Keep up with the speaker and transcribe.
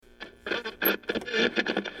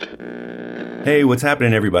Hey, what's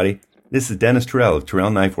happening, everybody? This is Dennis Terrell of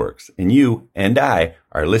Terrell Knife Works, and you and I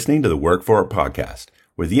are listening to the Work For It podcast,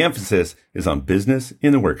 where the emphasis is on business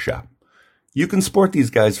in the workshop. You can support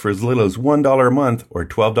these guys for as little as $1 a month or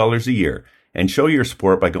 $12 a year, and show your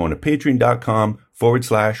support by going to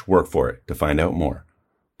patreon.com/workforit to find out more.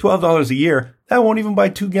 $12 a year, that won't even buy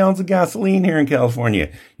 2 gallons of gasoline here in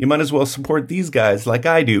California. You might as well support these guys like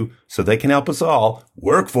I do so they can help us all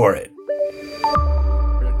work for it.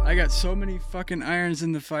 I got so many fucking irons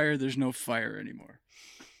in the fire, there's no fire anymore.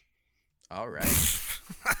 All right.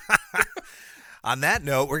 On that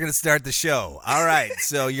note, we're going to start the show. All right,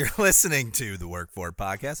 so you're listening to the Work For It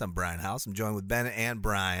podcast. I'm Brian House. I'm joined with Ben and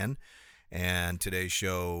Brian, and today's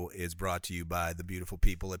show is brought to you by the beautiful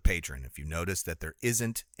people at Patreon. If you notice that there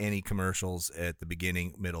isn't any commercials at the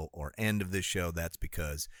beginning, middle, or end of this show, that's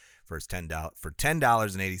because for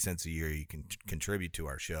 $10.80 a year, you can contribute to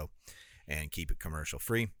our show and keep it commercial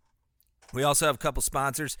free. We also have a couple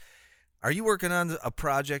sponsors. Are you working on a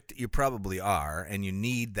project? You probably are, and you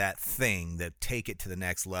need that thing that take it to the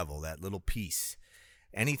next level, that little piece.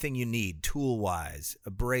 Anything you need, tool-wise,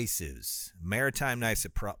 abrasives,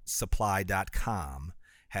 MaritimeKnifeSupply.com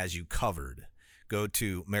has you covered. Go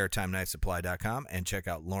to MaritimeKnifeSupply.com and check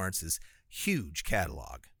out Lawrence's huge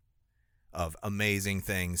catalog of amazing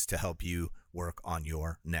things to help you work on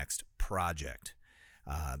your next project.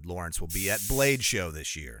 Lawrence will be at Blade Show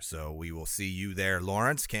this year, so we will see you there,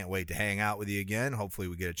 Lawrence. Can't wait to hang out with you again. Hopefully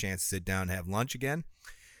we get a chance to sit down and have lunch again.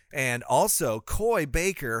 And also, Coy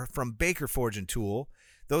Baker from Baker Forge and Tool.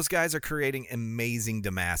 Those guys are creating amazing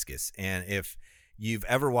Damascus. And if you've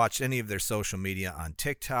ever watched any of their social media on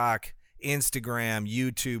TikTok, Instagram,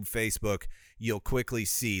 YouTube, Facebook, you'll quickly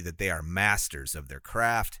see that they are masters of their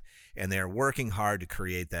craft. And they're working hard to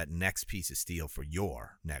create that next piece of steel for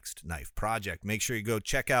your next knife project. Make sure you go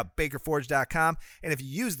check out bakerforge.com. And if you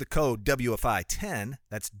use the code WFI10,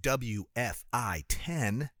 that's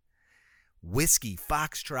WFI10, Whiskey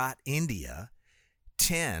Foxtrot India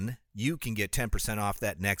 10, you can get 10% off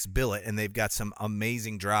that next billet. And they've got some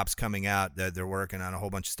amazing drops coming out. They're working on a whole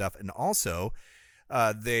bunch of stuff. And also,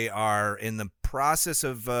 they are in the process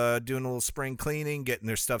of doing a little spring cleaning, getting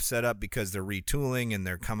their stuff set up because they're retooling and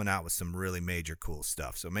they're coming out with some really major cool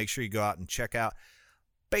stuff. So make sure you go out and check out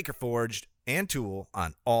Baker Forged and Tool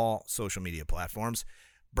on all social media platforms.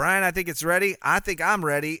 Brian, I think it's ready. I think I'm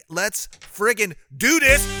ready. Let's friggin' do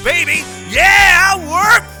this, baby. Yeah,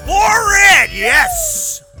 work for it.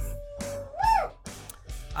 Yes.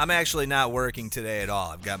 I'm actually not working today at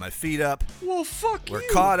all. I've got my feet up. Well, fuck We're you.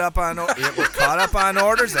 caught up on orders.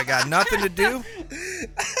 I got nothing to do.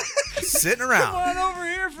 Sitting around. Come on over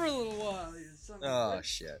here for a little while. You son of a Oh, bitch.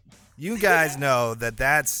 shit. You guys know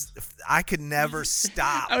I could never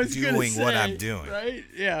stop I was gonna doing what say, I'm doing. Right?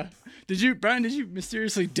 Yeah. Brian, did you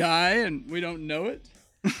mysteriously die and we don't know it?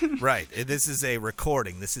 Right. This is a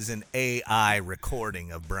recording. This is an AI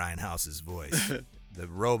recording of Brian House's voice. The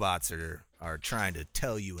robots are trying to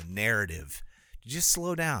tell you a narrative. Just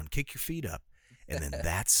slow down, kick your feet up, and then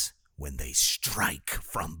that's when they strike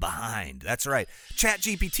from behind. That's right.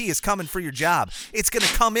 ChatGPT is coming for your job. It's going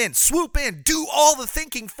to come in, swoop in, do all the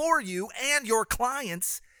thinking for you and your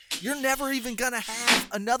clients. You're never even going to have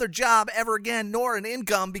another job ever again, nor an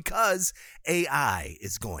income, because AI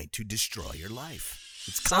is going to destroy your life.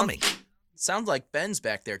 It's coming. Sounds like Ben's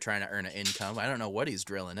back there trying to earn an income. I don't know what he's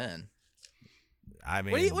drilling in. I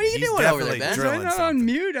mean, What are you he's doing over there, definitely Ben? Was I drilling not on something.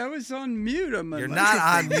 mute? I was on mute on my You're not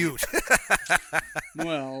on microphone. mute.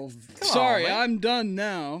 Well, Come sorry, on, man. I'm done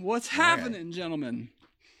now. What's happening, gentlemen?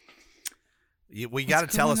 We got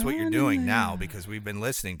to tell us what going you're on doing in now there? because we've been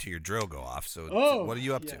listening to your drill go off. So what are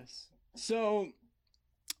you up to? yes. So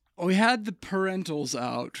we had the parentals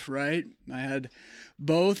out, right? I had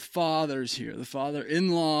both fathers here, the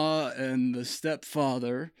father-in-law and the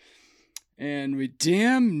stepfather, and we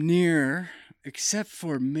damn near, except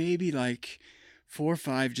for maybe like 4 or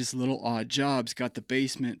 5 just little odd jobs, got the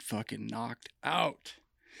basement fucking knocked out.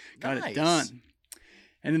 Got Nice. it done.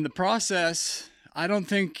 And in the process, I don't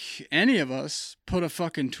think any of us put a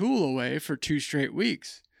fucking tool away for 2 straight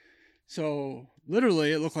weeks. So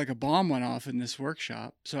literally it looked like a bomb went off in this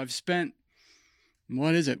workshop. So I've spent,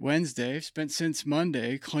 Wednesday? I've spent since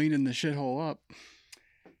Monday cleaning the shithole up.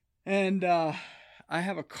 And I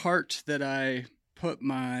have a cart that I put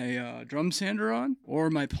my drum sander on, or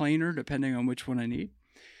my planer, depending on which one I need.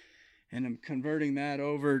 And I'm converting that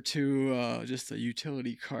over to just a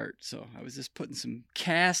utility cart. So I was just putting some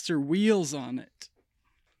caster wheels on it.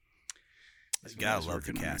 That's You what I gotta was love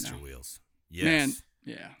the working on right caster now. wheels. Yes. Man,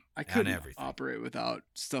 yeah. I couldn't everything. operate without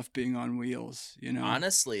stuff being on wheels, you know?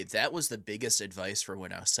 Honestly, that was the biggest advice for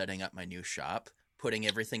when I was setting up my new shop. putting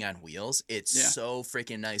everything on wheels, it's Yeah. so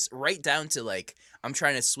freaking nice. Right down to like I'm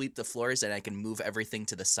trying to sweep the floors and I can move everything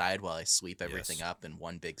to the side while I sweep everything Yes. up in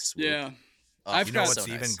one big swoop. Yeah. Oh, I've You know got- what's so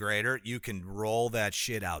even nice. greater? You can roll that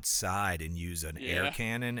shit outside and use an air Yeah.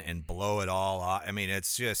 cannon and blow it all off. I mean,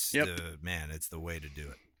 it's just, Yep. man, it's the way to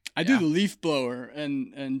do it. I do Yeah. the leaf blower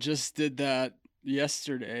and just did that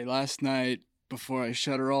last night before I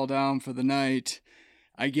shut her all down for the night.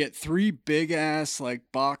 I get 3 big ass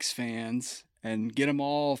like box fans and get them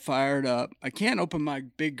all fired up. I can't open my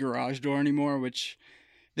big garage door anymore, which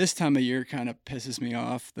this time of year kind of pisses me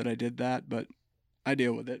off that I did that, but I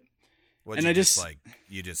deal with it. What, And you I just just- like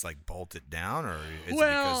you just like bolt it down, or is it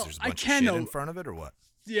Well, because there's a I bunch of can shit in o- front of it, or what?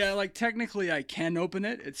 Yeah, like technically I can open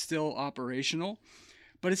it. It's still operational,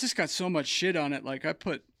 but it's just got so much shit on it. Like I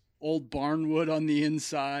put old barn wood on the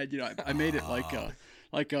inside. You know, I made it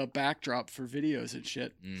like a backdrop for videos and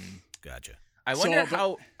shit. Gotcha. I So, wonder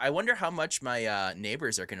but- I wonder how much my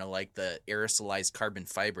neighbors are gonna like the aerosolized carbon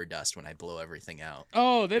fiber dust when I blow everything out.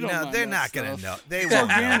 Oh, they don't. No, mind they're that not gonna stuff. know. They It's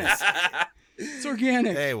won't organic. notice. It's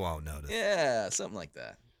organic. They won't notice. Yeah, something like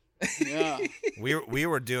that. Yeah.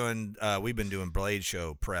 We've been doing Blade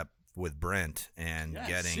Show prep with Brent and Yeah, I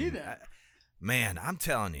getting. see that. Man, I'm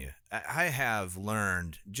telling you, I have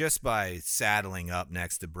learned just by saddling up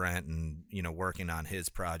next to Brent and working on his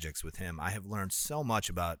projects with him. I have learned so much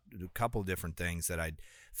about a couple different things that I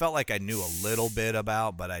felt like I knew a little bit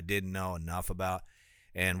about, but I didn't know enough about.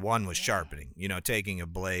 And one was sharpening. Taking a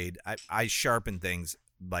blade. I sharpen things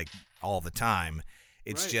like all the time.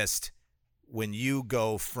 It's Right. just when you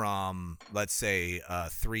go from, let's say, a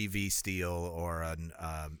 3V steel or an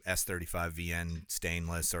S35 VN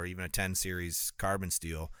stainless or even a 10 series carbon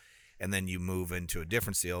steel, and then you move into a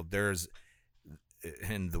different steel,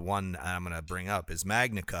 and the one I'm going to bring up is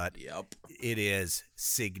MagnaCut. Yep. It is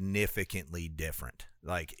significantly different.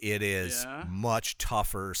 Like, it is Yeah. much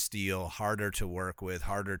tougher steel, harder to work with,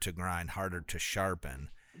 harder to grind, harder to sharpen.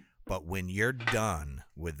 But when you're done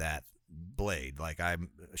with that blade, like I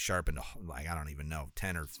sharpened, like I don't even know,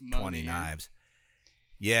 10 or 20 money, yeah. knives.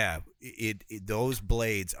 Yeah, those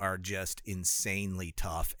blades are just insanely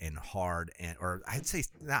tough and hard, or I'd say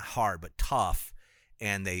not hard, but tough,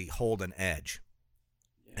 and they hold an edge.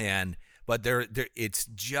 But it's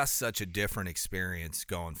just such a different experience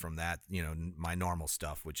going from that, my normal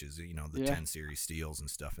stuff, which is, the Yeah. 10 series steels and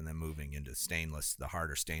stuff, and then moving into stainless, the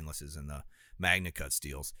harder stainlesses and the MagnaCut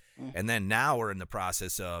steels. And then now we're in the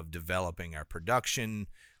process of developing our production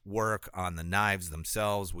work on the knives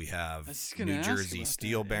themselves. We have I was just gonna New ask Jersey about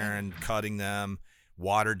Steel that, Baron cutting them,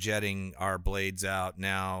 water jetting our blades out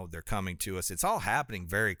now. They're coming to us. It's all happening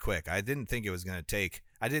very quick. I didn't think it was going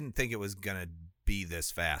to be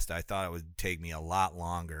this fast. I thought it would take me a lot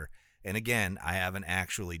longer. And again, I haven't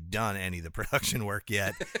actually done any of the production work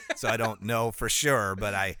yet, so I don't know for sure,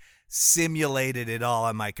 but I simulated it all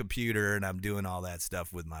on my computer, and I'm doing all that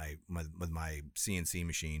stuff with my CNC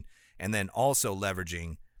machine, and then also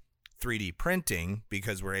leveraging 3D printing,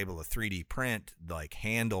 because we're able to 3D print like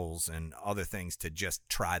handles and other things to just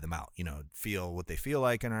try them out, feel what they feel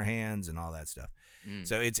like in our hands and all that stuff.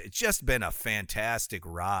 So it's just been a fantastic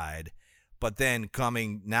ride. But then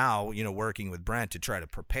coming now, working with Brent to try to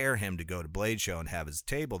prepare him to go to Blade Show and have his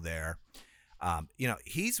table there,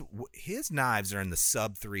 his knives are in the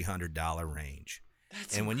sub $300 range.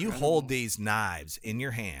 And when you hold these knives in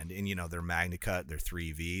your hand, and they're MagnaCut, they're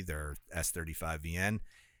 3V, they're S35 VN,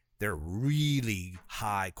 they're really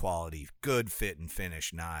high quality, good fit and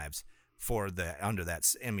finish knives for under that.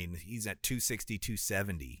 I mean, he's at 260,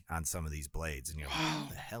 270 on some of these blades, and you're like, how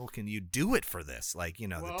the hell can you do it for this? Like, the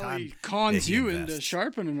Well, time he cons that he you into invests.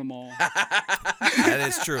 sharpening them all. That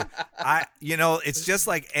is true. It's just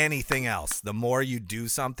like anything else. The more you do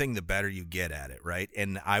something, the better you get at it, right?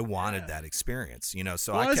 And I wanted that experience,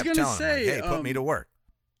 so Well, I I was kept gonna telling say, him, like, hey, put me to work.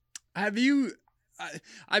 Have you?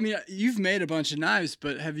 I mean, you've made a bunch of knives,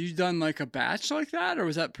 but have you done like a batch like that, or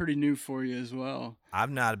was that pretty new for you as well?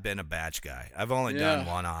 I've not been a batch guy. I've only done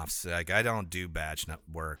one-offs. Like, I don't do batch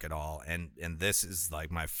work at all. And this is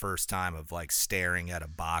like my first time of like staring at a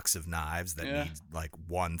box of knives that needs like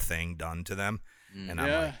one thing done to them. And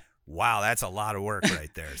I'm like, wow, that's a lot of work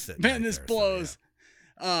right there. sitting Man, right this there. blows.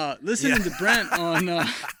 So, Listening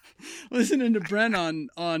to Brent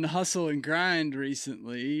on Hustle and Grind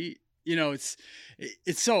recently,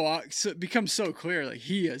 it becomes so clear. Like,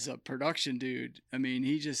 he is a production dude. I mean,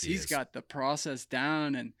 he's got the process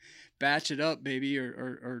down, and batch it up, baby,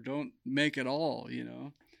 or don't make it all.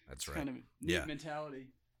 That's It's right. kind of neat mentality.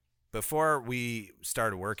 Before we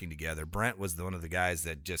started working together, Brent was one of the guys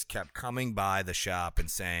that just kept coming by the shop and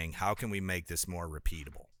saying, how can we make this more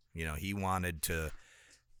repeatable? He wanted to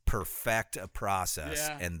perfect a process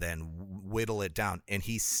and then whittle it down. And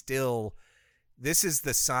he's still, this is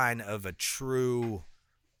the sign of a true,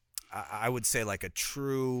 I would say like a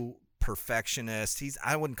true perfectionist.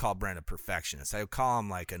 I wouldn't call Brent a perfectionist. I would call him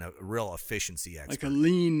like a real efficiency expert. Like a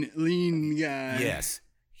lean guy. Yes.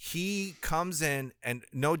 He comes in, and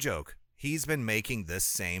no joke, he's been making this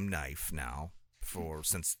same knife now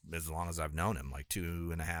since as long as I've known him, like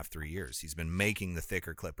 2.5, 3 years. He's been making the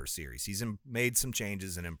thicker clipper series. He's made some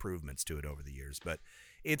changes and improvements to it over the years, but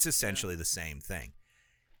it's essentially the same thing.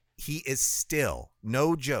 He is still,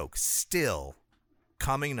 no joke, still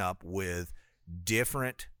coming up with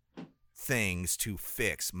different things to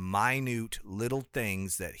fix, minute little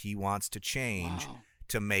things that he wants to change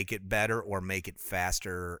to make it better or make it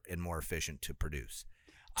faster and more efficient to produce.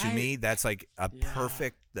 To me, that's like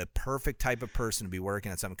the perfect type of person to be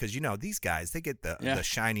working on something, because these guys, they get the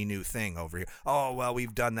shiny new thing over here. Oh well,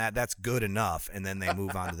 we've done that. That's good enough, and then they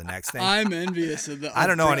move on to the next thing. I'm envious of the. I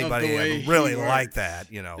don't know anybody really like that,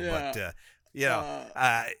 but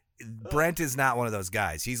Brent is not one of those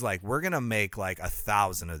guys. He's like, we're gonna make like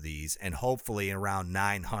 1,000 of these, and hopefully around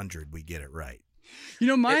 900 we get it right.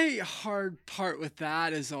 My hard part with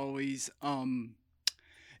that is always,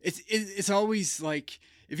 it's always like,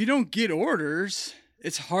 if you don't get orders,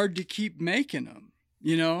 it's hard to keep making them,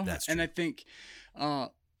 That's true. And I think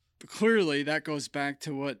clearly that goes back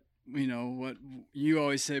to what you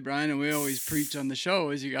always say, Brian, and we always preach on the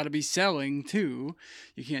show, is you got to be selling too.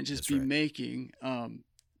 You can't just be making.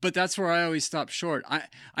 But that's where I always stop short.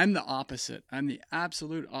 I'm the opposite. I'm the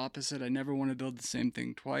absolute opposite. I never want to build the same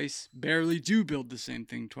thing twice. Barely do build the same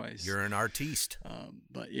thing twice. You're an artiste.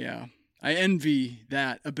 But yeah. I envy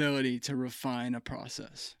that ability to refine a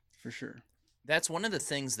process, for sure. That's one of the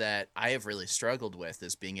things that I have really struggled with,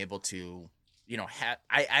 is being able to,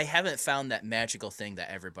 I haven't found that magical thing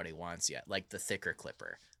that everybody wants yet, like the thicker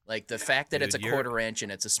clipper. Like the fact that it's a 1/4 inch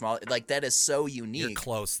and it's a small, like that is so unique. You're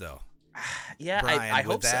close though. Yeah, Brian, I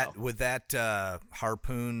hope so. With that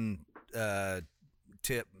harpoon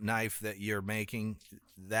tip knife that you're making,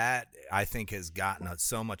 that I think has gotten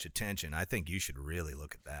so much attention. I think you should really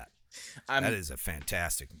look at that. That is a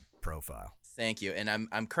fantastic profile. Thank you. And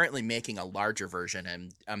I'm currently making a larger version,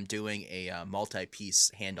 and I'm doing a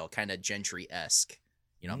multi-piece handle, kind of Gentry-esque,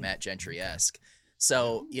 Matt Gentry-esque.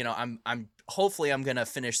 So, I'm hopefully I'm going to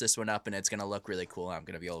finish this one up and it's going to look really cool. I'm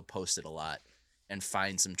going to be able to post it a lot and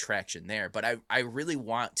find some traction there. But I really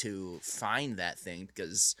want to find that thing,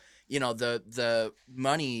 because, the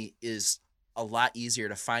money is a lot easier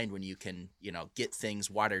to find when you can, get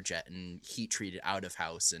things water jet and heat treated out of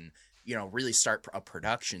house, and, really start a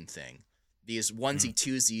production thing. These onesie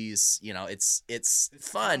twosies, it's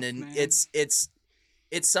fun, and man.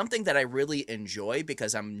 It's something that I really enjoy,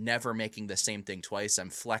 because I'm never making the same thing twice. I'm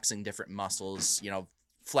flexing different muscles,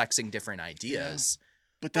 flexing different ideas. Yeah.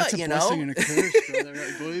 But that's a blessing and a curse, brother.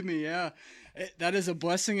 Believe me, yeah. That is a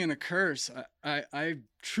blessing and a curse. I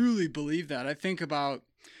truly believe that. I think about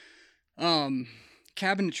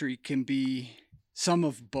cabinetry can be some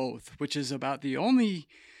of both, which is about the only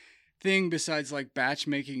thing besides like batch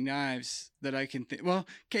making knives that I can think. Well,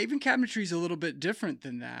 even cabinetry is a little bit different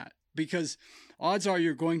than that, because odds are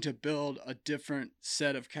you're going to build a different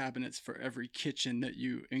set of cabinets for every kitchen that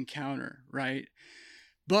you encounter, right?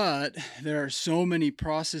 But there are so many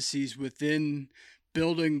processes within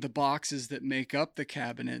building the boxes that make up the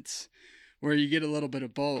cabinets where you get a little bit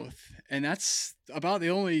of both. And that's about the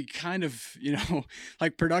only kind of,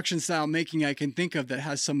 like production style making I can think of that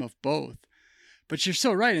has some of both. But you're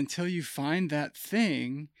so right. Until you find that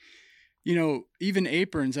thing, even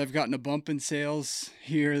aprons, I've gotten a bump in sales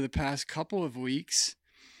here the past couple of weeks.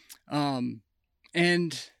 But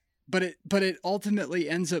it ultimately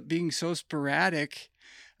ends up being so sporadic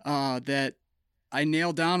that I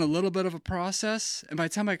nail down a little bit of a process, and by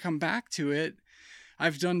the time I come back to it,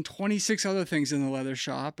 I've done 26 other things in the leather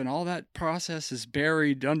shop, and all that process is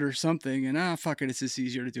buried under something, and fuck it, it's just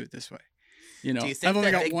easier to do it this way. I've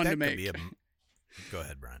only got one to make. Go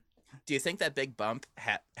ahead, Brian. Do you think that big bump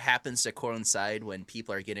happens to coincide when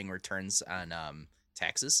people are getting returns on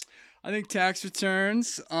taxes? I think tax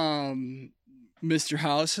returns, Mr.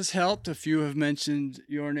 House has helped. A few have mentioned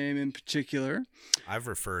your name in particular. I've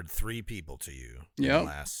referred 3 people to you in the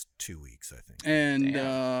last 2 weeks, I think. And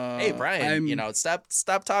hey, Brian,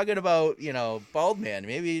 stop talking about bald man.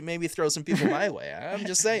 Maybe throw some people my way. I'm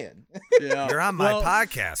just saying. Yeah, you're on my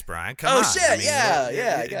podcast, Brian. Come on. Oh shit!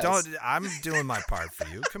 I guess. I'm doing my part for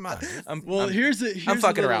you. Come on. Here's I'm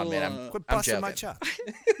fucking around, man. Quit busting my chops.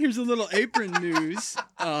 Here's a little apron news.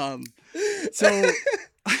 So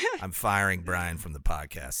I'm firing Brian from the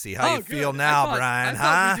podcast. See how you good. feel now, Brian,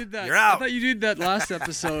 huh? We did that. You're out. I thought you did that last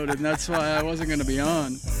episode, and that's why I wasn't going to be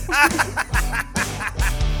on.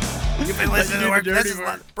 You've been listening to work. dirty This is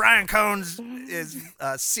work. Brian Cohn's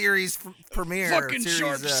series premiere. Fucking series,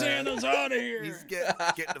 Sharp Santa's out of here. He's getting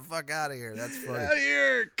the fuck out of here. That's funny. Out of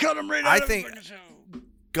here. Cut him right out I of think- the fucking show.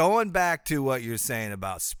 Going back to what you're saying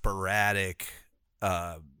about sporadic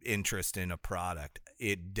interest in a product,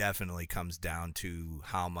 it definitely comes down to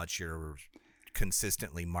how much you're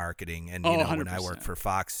consistently marketing. And you know, when I 100%. worked for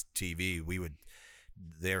Fox TV,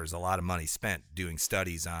 there's a lot of money spent doing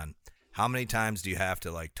studies on how many times do you have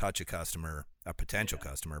to like touch a potential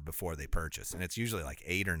customer before they purchase, and it's usually like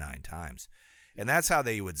 8 or 9 times, and that's how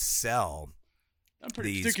they would sell. I'm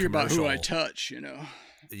pretty these sticky about who I commercial- touch, you know.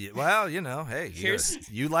 Well, you know, hey,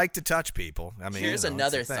 you like to touch people. I mean, Here's you know, it's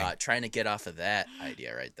another a thing. thought, trying to get off of that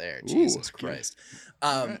idea right there. Ooh, Jesus okay. Christ.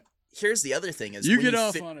 Alright. Here's the other thing is You when get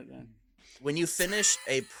off fi- on it then. when you finish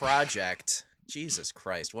a project. Jesus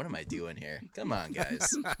Christ, what am I doing here? Come on, guys.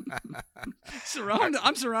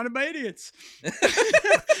 I'm surrounded by idiots.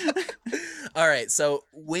 All right, so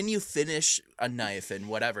when you finish a knife and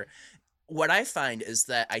whatever, what I find is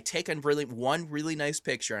that I take one really nice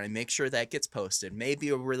picture and I make sure that gets posted, maybe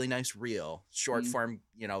a really nice reel, short form,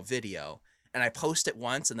 video, and I post it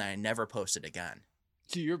once and then I never post it again.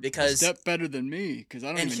 So you're Because- a step better than me because I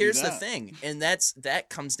don't. And even here's do the that. thing, and that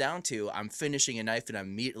comes down to I'm finishing a knife and I'm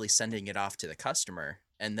immediately sending it off to the customer,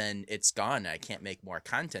 and then it's gone. And I can't make more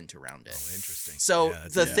content around it. Oh, interesting. So Yeah,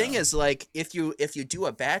 the it's- thing is, like, if you do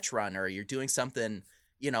a batch run or you're doing something,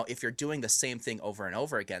 if you're doing the same thing over and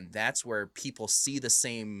over again, that's where people see the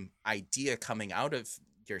same idea coming out of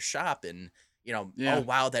your shop, and Yeah. oh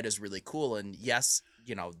wow, that is really cool. And yes,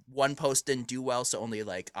 one post didn't do well, so only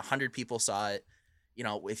like 100 people saw it.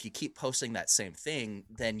 If you keep posting that same thing,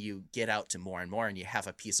 then you get out to more and more, and you have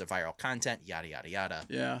a piece of viral content, yada yada yada.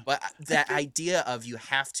 Yeah. But that idea of you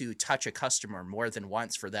have to touch a customer more than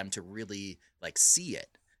once for them to really like see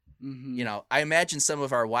it. Mm-hmm. I imagine some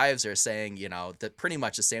of our wives are saying, that pretty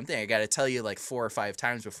much the same thing. I got to tell you like 4 or 5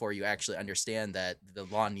 times before you actually understand that the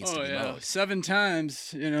lawn needs to be mowed. 7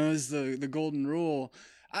 times, is the golden rule.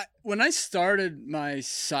 When I started my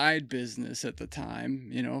side business at the time,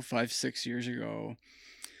 5-6 years ago,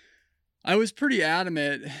 I was pretty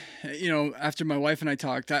adamant, after my wife and I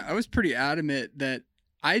talked, I was pretty adamant that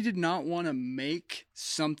I did not want to make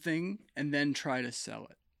something and then try to sell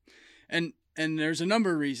it. And there's a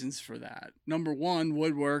number of reasons for that. Number one,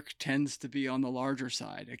 woodwork tends to be on the larger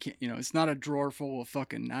side. I can't, it's not a drawer full of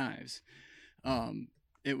fucking knives.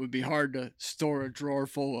 It would be hard to store a drawer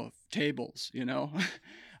full of tables, and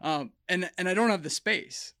I don't have the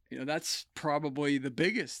space. That's probably the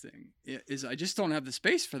biggest thing is I just don't have the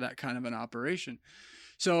space for that kind of an operation.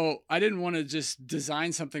 So I didn't want to just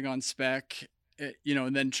design something on spec,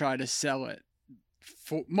 and then try to sell it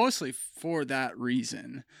mostly for that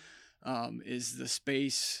reason. Is the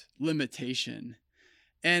space limitation.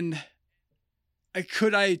 And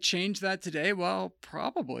could I change that today? Well,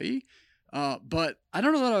 probably. But I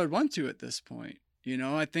don't know that I would want to at this point.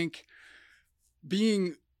 I think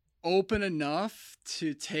being open enough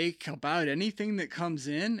to take about anything that comes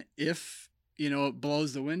in, if, it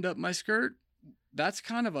blows the wind up my skirt, that's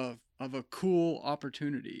kind of a cool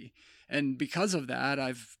opportunity. And because of that,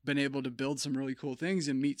 I've been able to build some really cool things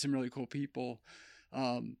and meet some really cool people.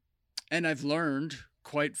 And I've learned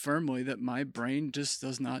quite firmly that my brain just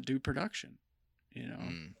does not do production,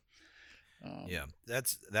 Yeah,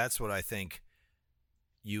 that's what I think.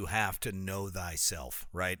 You have to know thyself,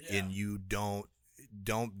 right? Yeah. And you don't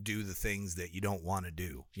do the things that you don't want to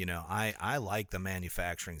do. I like the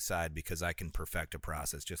manufacturing side because I can perfect a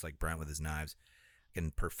process, just like Brent with his knives. I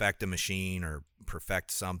can perfect a machine or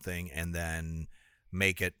perfect something and then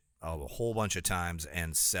make it a whole bunch of times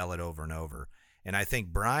and sell it over and over. And I think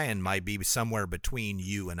Brian might be somewhere between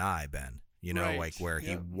you and I, Ben, Right. like where he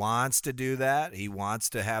Yep. wants to do that. He wants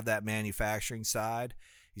to have that manufacturing side.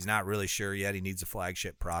 He's not really sure yet. He needs a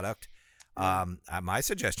flagship product. My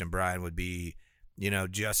suggestion, Brian, would be,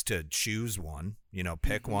 just to choose one,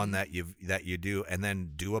 pick one that you do, and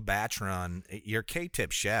then do a batch run. Your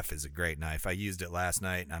K-Tip Chef is a great knife. I used it last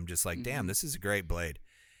night, and I'm just like, damn, this is a great blade.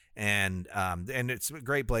 And it's a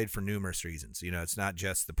great blade for numerous reasons. It's not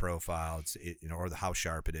just the profile, or how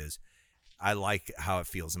sharp it is. I like how it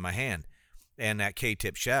feels in my hand. And that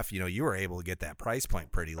K-Tip Chef, you were able to get that price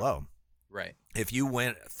point pretty low. Right. If you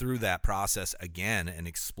went through that process again and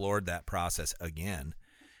explored that process again,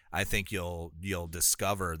 I think you'll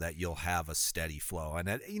discover that you'll have a steady flow.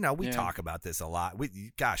 And we talk about this a lot.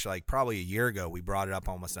 Like probably a year ago, we brought it up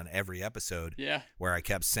almost on every episode. Yeah. Where I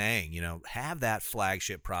kept saying, have that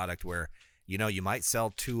flagship product where, you might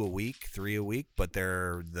sell 2 a week, 3 a week, but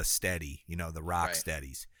they're the steady, the rock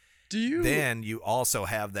steadies. Then you also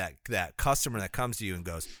have that customer that comes to you and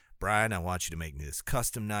goes, Brian, I want you to make me this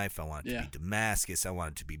custom knife. I want it to be Damascus. I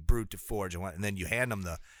want it to be brute to forge. And then you hand them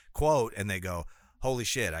the quote and they go, holy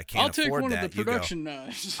shit, I can't afford that. I'll take one of the production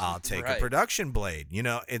knives. I'll take a production blade,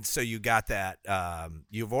 and so you got that,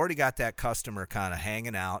 you've already got that customer kind of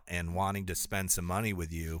hanging out and wanting to spend some money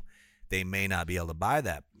with you. They may not be able to buy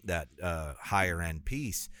that higher end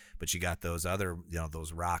piece, but you got those other,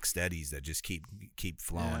 those rock steadies that just keep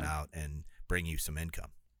flowing out and bring you some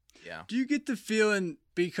income. Yeah. Do you get the feeling,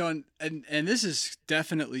 and this is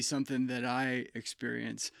definitely something that I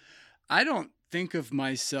experience, I don't think of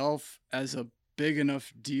myself as a big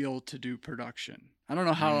enough deal to do production. I don't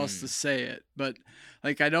know how else to say it, but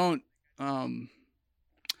like I don't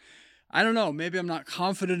know, maybe I'm not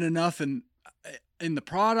confident enough in the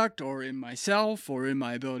product or in myself or in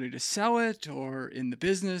my ability to sell it or in the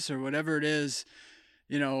business or whatever it is.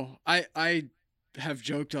 I have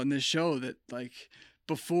joked on this show that like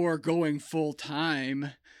before going full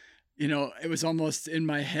time, it was almost in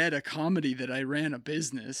my head a comedy that I ran a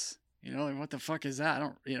business. Like what the fuck is that?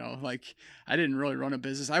 I didn't really run a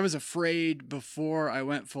business. I was afraid before I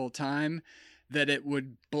went full time that it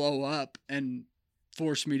would blow up and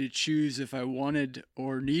force me to choose if I wanted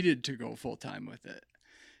or needed to go full time with it.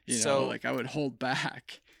 I would hold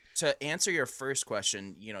back. To answer your first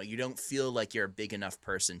question, you don't feel like you're a big enough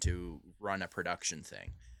person to run a production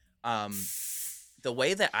thing. The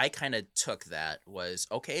way that I kind of took that was,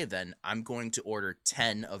 okay, then I'm going to order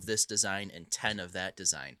 10 of this design and 10 of that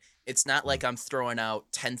design. It's not like I'm throwing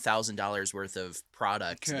out $10,000 worth of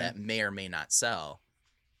products that may or may not sell.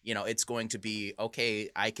 It's going to be,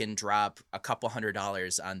 okay, I can drop a couple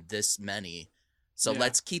 $100 on this many. So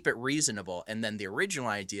let's keep it reasonable. And then the original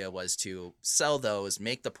idea was to sell those,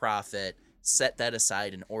 make the profit, set that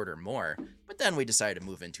aside and order more. But then we decided to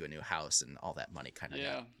move into a new house and all that money kind of,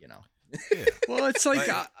 Yeah. Well, it's like,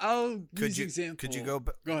 I'll use an example. Could you go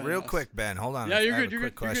ahead, real Ross. quick, Ben? Hold on. Yeah, you're I have good. a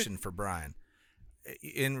quick question for Brian.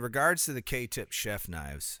 In regards to the K-tip chef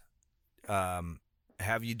knives,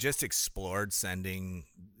 have you just explored sending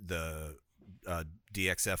the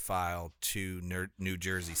DXF file to New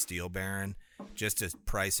Jersey Steel Baron just to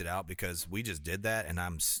price it out? Because we just did that, and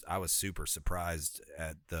I was super surprised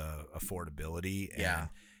at the affordability. And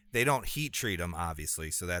they don't heat treat them,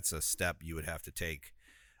 obviously, so that's a step you would have to take.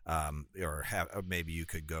 Or maybe you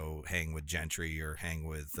could go hang with Gentry or hang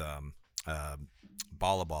with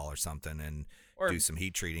Ball or something and do some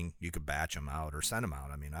heat treating. You could batch them out or send them out.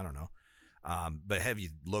 I mean, I don't know. But have you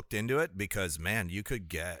looked into it? Because man, you could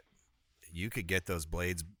get those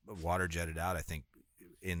blades water jetted out. I think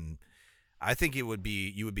you would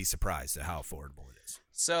be surprised at how affordable it is.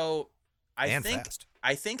 So I fast.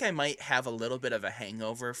 think I might have a little bit of a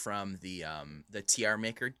hangover from the TR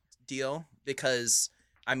Maker deal, because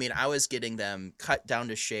I mean, I was getting them cut down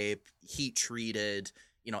to shape, heat treated,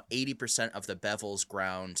 80% of the bevels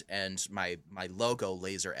ground, and my logo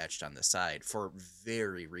laser etched on the side for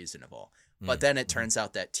very reasonable. But then it turns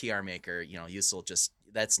out that TR Maker,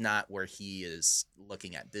 that's not where he is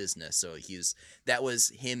looking at business. So that was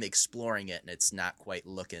him exploring it, and it's not quite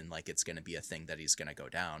looking like it's going to be a thing that he's going to go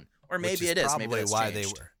down. Or maybe it is. Maybe that's why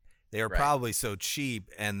changed. they were probably so cheap,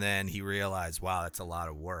 and then he realized, wow, that's a lot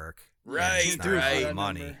of work. Right, it's not a lot of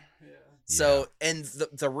money. Yeah. So, and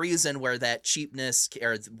the reason where that cheapness,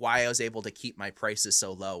 or why I was able to keep my prices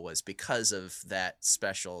so low, was because of that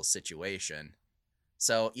special situation.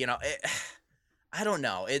 So, I don't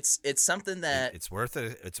know. It's something that it's worth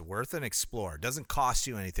it. It's worth an explore. It doesn't cost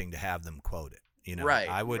you anything to have them quote it. Right.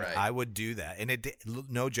 I would do that. And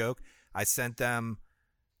no joke. I sent them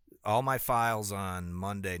all my files on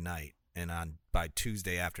Monday night, and by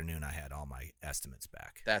Tuesday afternoon, I had all my estimates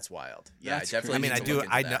back. That's wild. Yeah, That's I definitely. I mean, need to look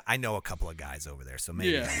into that. I know a couple of guys over there, so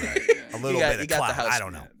maybe Yeah. a little bit of clout. I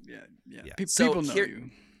don't know. Yeah. So People know you.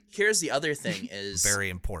 Here's the other thing is Very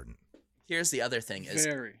important. Here's the other thing is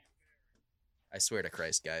Very. I swear to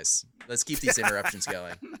Christ, guys. Let's keep these interruptions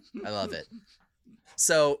going. I love it.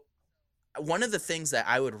 So, one of the things that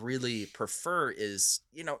I would really prefer is,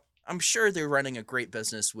 I'm sure they're running a great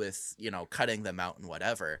business with, cutting them out and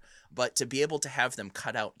whatever, but to be able to have them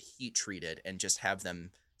cut out, heat treated, and just have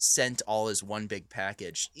them sent all as one big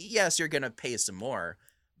package. Yes, you're going to pay some more,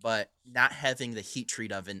 but not having the heat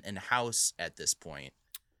treat oven in house at this point,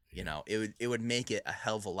 it would make it a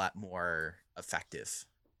hell of a lot more effective.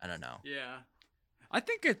 I don't know. Yeah. I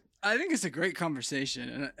think it's a great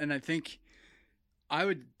conversation, and I think I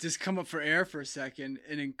would just come up for air for a second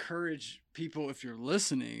and encourage people, if you're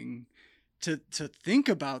listening, to think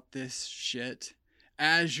about this shit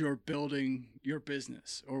as you're building your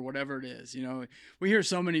business or whatever it is. You know, we hear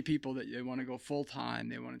so many people that they want to go full time,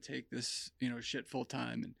 they want to take this, you know, shit full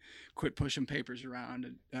time and quit pushing papers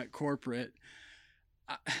around at corporate.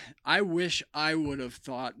 I wish I would have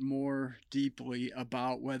thought more deeply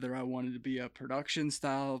about whether I wanted to be a production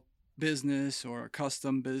style business or a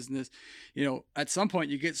custom business. You know, at some point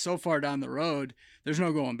you get so far down the road, there's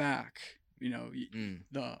no going back. You know,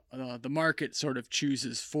 the market sort of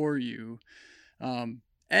chooses for you.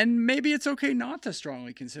 And maybe it's okay not to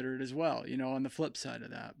strongly consider it as well, you know, on the flip side of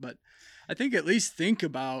that. But I think at least think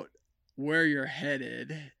about where you're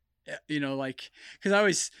headed, you know, like, cause I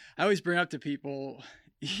always bring up to people,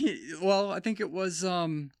 well, I think it was,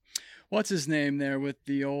 what's his name there with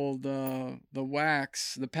the old, the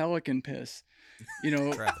wax, the pelican piss, you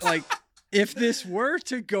know, like if this were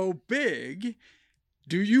to go big,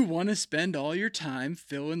 do you want to spend all your time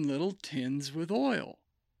filling little tins with oil?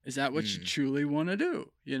 Is that what you truly want to do?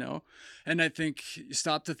 You know? And I think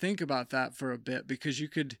stop to think about that for a bit, because you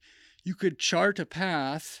could chart a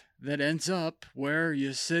path that ends up where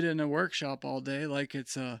you sit in a workshop all day like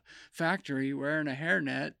it's a factory wearing a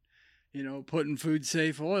hairnet, you know, putting food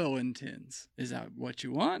safe oil in tins. Is that what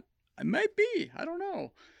you want? It might be. I don't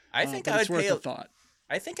know. I think it's worth a thought.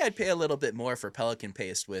 I think I'd pay a little bit more for pelican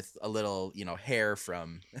paste with a little, you know, hair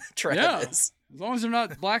from Travis. Yeah. As long as they're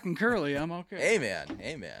not black and curly, I'm okay.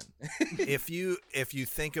 Amen. If you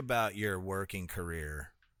think about your working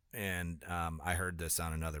career, and I heard this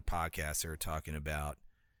on another podcast, they were talking about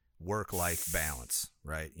work-life balance,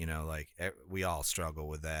 right? You know, like we all struggle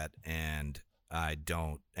with that, and I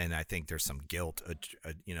think there's some guilt,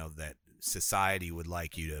 you know, that society would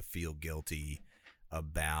like you to feel guilty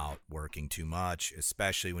about working too much,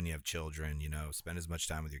 especially when you have children, you know, spend as much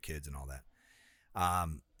time with your kids and all that.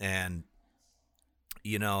 And,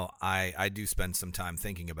 you know, I do spend some time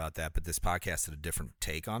thinking about that, but this podcast had a different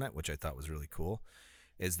take on it, which I thought was really cool,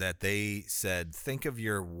 is that they said, think of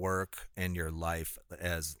your work and your life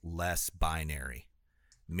as less binary,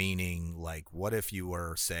 meaning like, what if you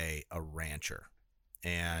were, say, a rancher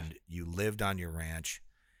and you lived on your ranch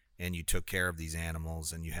and you took care of these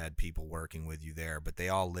animals and you had people working with you there, but they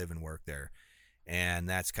all live and work there. And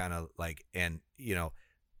that's kind of like, and, you know,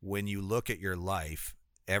 when you look at your life,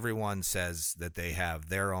 everyone says that they have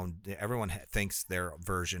their own, everyone thinks their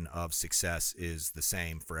version of success is the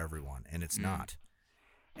same for everyone, and it's not.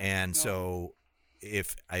 And so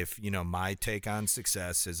if you know, my take on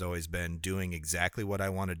success has always been doing exactly what I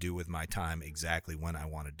want to do with my time, exactly when I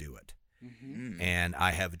want to do it. And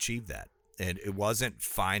I have achieved that. And it wasn't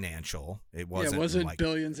financial. It wasn't like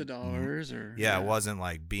billions of dollars or it wasn't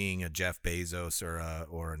like being a Jeff Bezos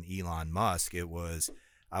or an Elon Musk. It was,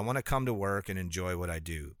 I want to come to work and enjoy what I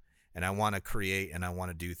do, and I want to create and I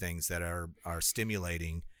want to do things that are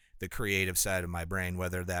stimulating the creative side of my brain,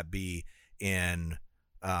 whether that be in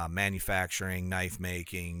manufacturing, knife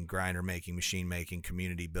making, grinder making, machine making,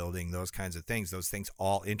 community building, those kinds of things. Those things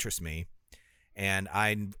all interest me. And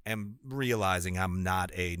I am realizing I'm not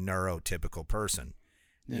a neurotypical person.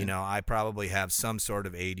 Yeah. You know, I probably have some sort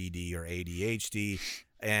of ADD or ADHD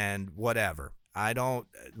and whatever. I don't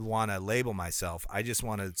want to label myself. I just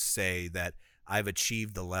want to say that I've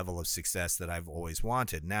achieved the level of success that I've always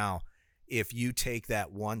wanted. Now, if you take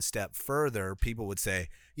that one step further, people would say,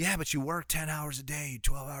 yeah, but you work 10 hours a day,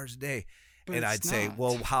 12 hours a day. But and I'd say,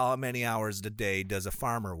 well, how many hours a day does a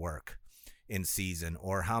farmer work in season?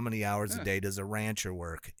 Or how many hours a day does a rancher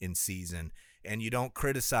work in season? And you don't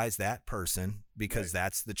criticize that person because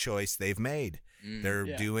that's the choice they've made.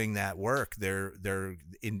 They're doing that work. Their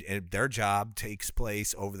job takes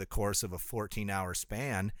place over the course of a 14-hour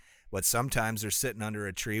span, but sometimes they're sitting under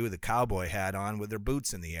a tree with a cowboy hat on with their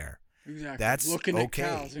boots in the air. Exactly. That's looking okay. at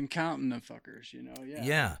cows and counting the fuckers, you know.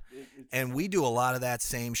 Yeah. And we do a lot of that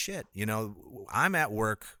same shit. You know, I'm at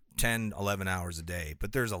work 10, 11 hours a day,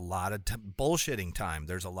 but there's a lot of bullshitting time.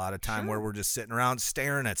 There's a lot of time where we're just sitting around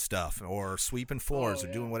staring at stuff or sweeping floors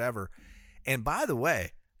or doing whatever. And by the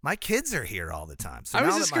way, my kids are here all the time. So I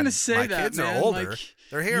was now just going to say my that, kids man. are older. Like,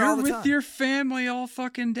 they're here all the time. You're with your family all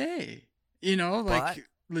fucking day. You know, like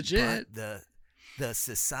legit. But the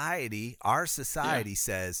society, our society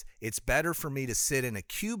says it's better for me to sit in a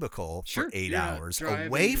cubicle for 8 hours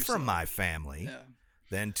away from my family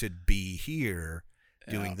than to be here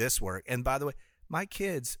doing this work. And by the way, my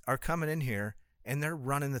kids are coming in here and they're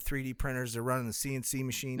running the 3D printers, they're running the CNC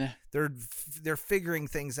machine. They're figuring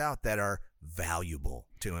things out that are valuable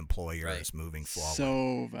to employers moving forward.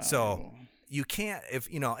 So valuable. So, you can't,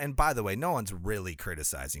 if you know, and by the way, no one's really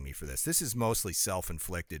criticizing me for this. This is mostly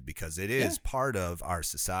self-inflicted because it is part of our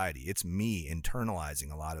society. It's me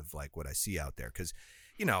internalizing a lot of like what I see out there. Because,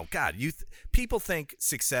 you know, God, people think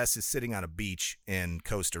success is sitting on a beach in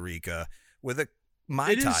Costa Rica with a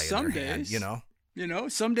Mai Tai in their hand, you know? You know,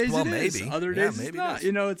 some days well, it is, maybe. other days maybe it's not.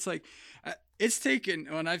 You know, it's like, it's taken,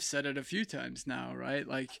 and I've said it a few times now, right?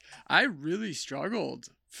 Like, I really struggled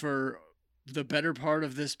for the better part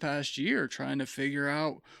of this past year trying to figure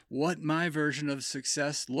out what my version of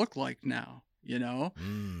success looked like now, you know?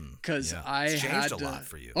 Because It's changed a lot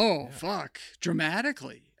for you. Fuck,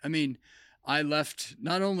 dramatically. I mean, I left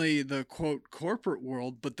not only the quote corporate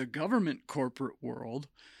world, but the government corporate world,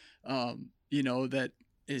 you know, that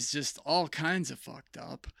is just all kinds of fucked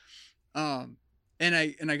up. And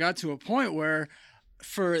I got to a point where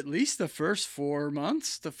for at least the first 4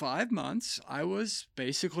 months to 5 months, I was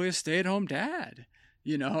basically a stay-at-home dad,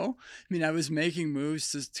 you know? I mean, I was making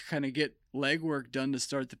moves to kind of get legwork done to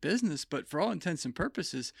start the business, but for all intents and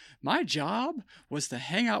purposes, my job was to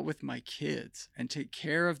hang out with my kids and take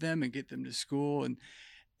care of them and get them to school.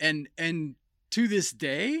 And to this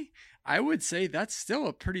day, I would say that's still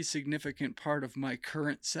a pretty significant part of my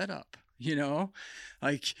current setup. You know,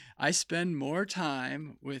 like I spend more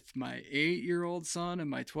time with my 8-year-old son and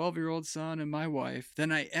my 12-year-old son and my wife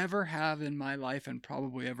than I ever have in my life and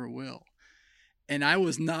probably ever will. And I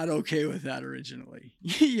was not okay with that originally,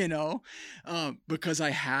 you know, because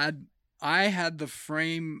I had the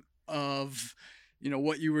frame of, you know,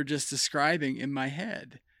 what you were just describing in my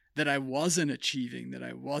head, that I wasn't achieving, that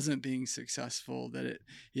I wasn't being successful, that it,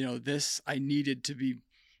 you know, I needed to be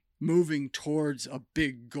moving towards a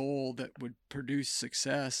big goal that would produce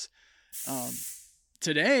success.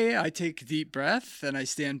 Today I take a deep breath and I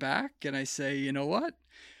stand back and I say, you know what?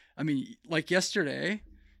 I mean, like yesterday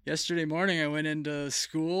morning, I went into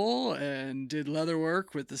school and did leather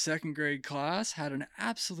work with the 2nd grade class, had an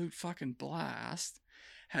absolute fucking blast,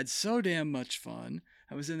 had so damn much fun.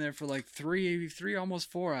 I was in there for like three,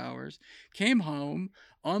 almost 4 hours, came home,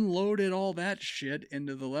 unloaded all that shit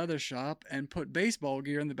into the leather shop and put baseball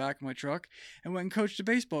gear in the back of my truck and went and coached a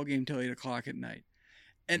baseball game till 8 o'clock at night.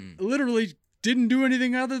 And literally didn't do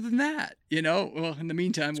anything other than that, you know? Well, in the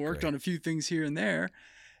meantime, worked on a few things here and there.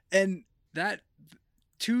 And that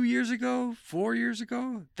 2 years ago, 4 years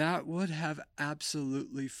ago, that would have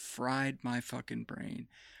absolutely fried my fucking brain,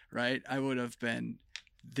 right? I would have been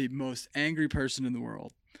the most angry person in the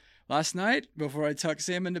world. Last night, before I tucked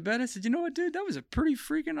Sam into bed, I said, you know what, dude? That was a pretty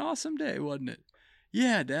freaking awesome day, wasn't it?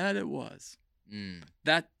 Yeah, Dad, it was.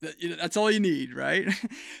 That's all you need, right?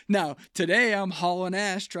 Now, today I'm hauling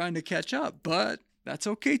ass trying to catch up, but that's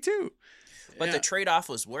okay too. But the trade-off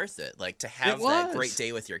was worth it. Like, to have that great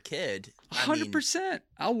day with your kid. 100%.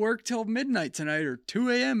 I'll work till midnight tonight or 2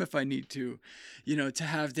 a.m. if I need to, you know, to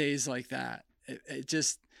have days like that. It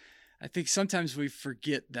just... I think sometimes we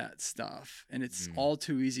forget that stuff, and it's all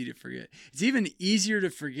too easy to forget. It's even easier to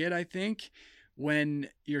forget, I think, when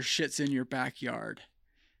your shit's in your backyard.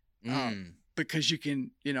 Because you can,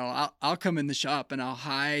 you know, I'll come in the shop and I'll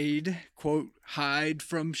hide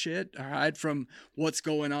from shit, or hide from what's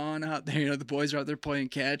going on out there. You know, the boys are out there playing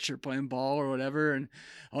catch or playing ball or whatever, and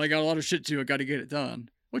I got a lot of shit to do. I got to get it done,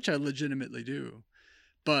 which I legitimately do.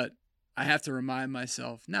 But I have to remind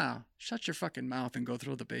myself, nah, shut your fucking mouth and go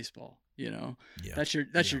throw the baseball. You know, that's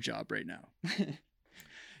your job right now.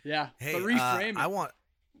 Yeah. Hey, but reframe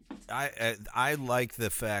it. I like the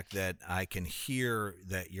fact that I can hear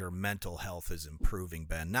that your mental health is improving,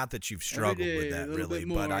 Ben. Not that you've struggled with that really,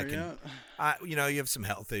 but I can, you know, you have some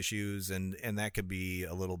health issues and that could be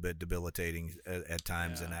a little bit debilitating at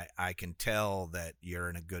times. And I can tell that you're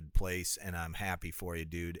in a good place, and I'm happy for you,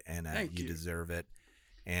 dude. And you deserve it.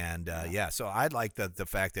 And so I'd like the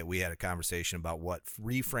fact that we had a conversation about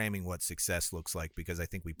reframing what success looks like, because I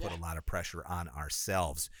think we put a lot of pressure on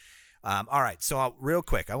ourselves. All right, so real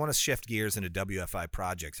quick, I want to shift gears into WFI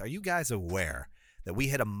projects. Are you guys aware that we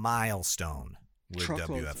hit a milestone with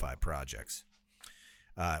WFI projects?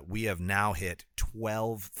 We have now hit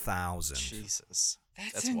 12,000. Jesus,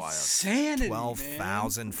 that's wild. Insanity,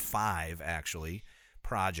 12,005 actually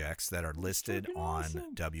projects that are listed on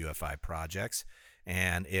WFI projects.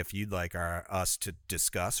 And if you'd like us to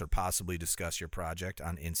discuss or possibly discuss your project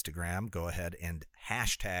on Instagram, go ahead and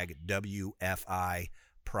hashtag WFI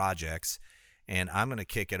projects. And I'm going to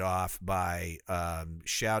kick it off by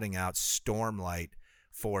shouting out Stormlight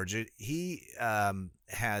Forge.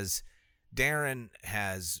 Darren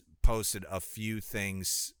has posted a few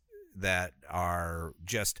things that are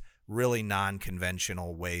just really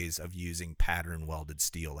non-conventional ways of using pattern welded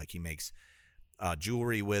steel. Like, he makes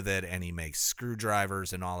jewelry with it, and he makes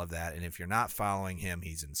screwdrivers and all of that. And if you're not following him,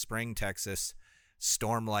 he's in Spring, Texas,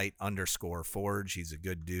 Stormlight_Forge. He's a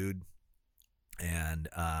good dude. And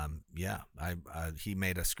he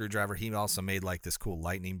made a screwdriver. He also made like this cool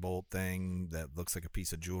lightning bolt thing that looks like a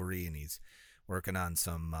piece of jewelry, and he's working on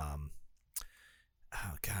some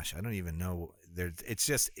I don't even know.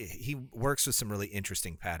 He works with some really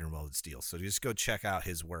interesting pattern welded steel. So just go check out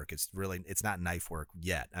his work. It's not knife work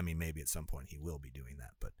yet. I mean, maybe at some point he will be doing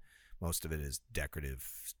that, but most of it is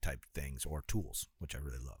decorative type things or tools, which I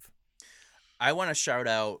really love. I want to shout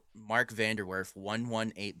out Mark Vanderwerf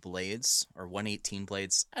 118 Blades or 118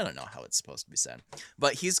 Blades. I don't know how it's supposed to be said.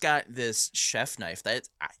 But he's got this chef knife that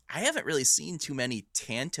I haven't really seen too many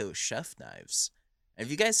Tanto chef knives.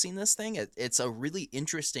 Have you guys seen this thing? It's a really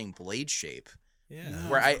interesting blade shape. Yeah.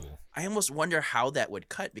 Where cool. I almost wonder how that would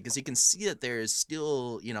cut, because you can see that there's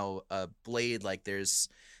still, a blade, like there's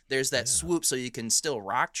that swoop, so you can still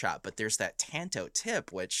rock chop, but there's that Tanto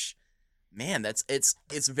tip, which... Man,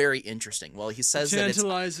 it's very interesting. Well, he says that it's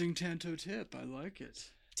tantalizing Tanto tip. I like it.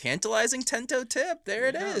 Tantalizing Tanto tip. There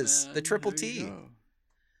it is, man. the triple There T. you go.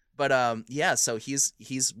 But so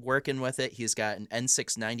he's working with it. He's got an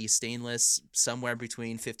N690 stainless, somewhere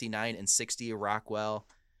between 59 and 60 Rockwell,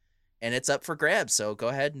 and it's up for grabs. So go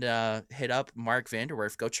ahead and hit up Mark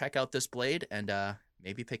Vanderwerf. Go check out this blade and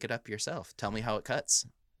maybe pick it up yourself. Tell me how it cuts.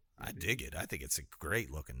 I dig it. I think it's a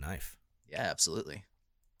great looking knife. Yeah, absolutely.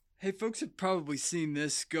 Hey, folks have probably seen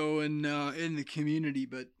this going in the community,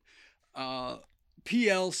 but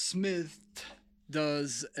PL Smith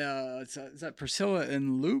does, is that Priscilla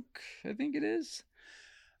and Luke, I think it is?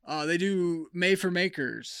 They do Made for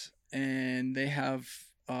Makers, and they have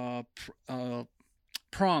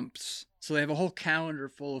prompts. So they have a whole calendar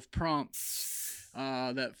full of prompts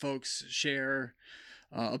that folks share.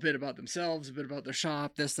 A bit about themselves, a bit about their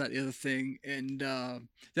shop, this, that, the other thing. And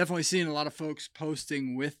definitely seeing a lot of folks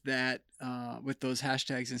posting with that, with those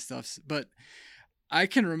hashtags and stuff. But I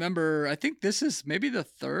can remember, I think this is maybe the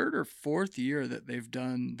 3rd or 4th year that they've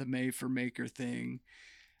done the Made for Maker thing.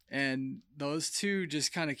 And those two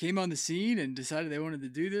just kind of came on the scene and decided they wanted to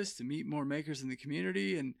do this to meet more makers in the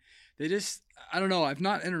community. And they just, I don't know, I've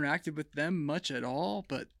not interacted with them much at all,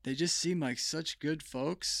 but they just seem like such good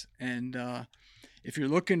folks. And, if you're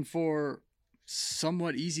looking for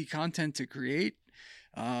somewhat easy content to create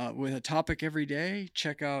with a topic every day,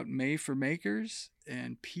 check out Made for Makers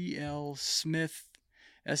and PL Smith,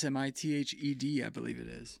 Smithed, I believe it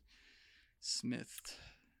is. Smith.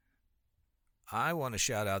 I want to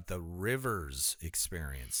shout out the Rivers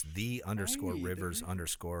Experience,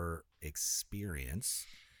 _Rivers_experience.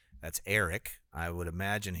 That's Eric. I would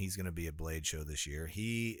imagine he's going to be at Blade Show this year.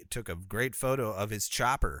 He took a great photo of his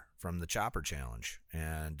chopper from the Chopper Challenge,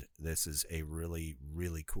 and this is a really,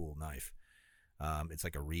 really cool knife. It's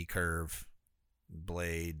like a recurve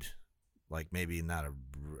blade, like maybe not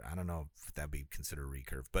I don't know if that'd be considered a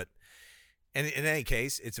recurve, but in any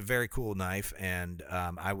case, it's a very cool knife, and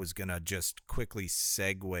I was going to just quickly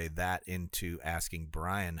segue that into asking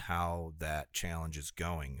Brian how that challenge is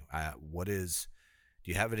going. Do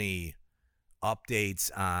you have any updates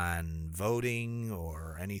on voting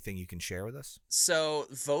or anything you can share with us? So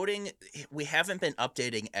voting, we haven't been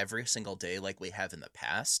updating every single day like we have in the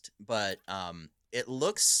past, but it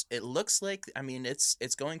looks like, I mean,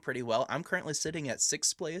 it's going pretty well. I'm currently sitting at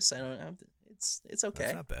 6th place. I don't know. It's okay.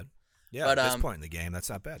 That's not bad. Yeah, but, at this point in the game, that's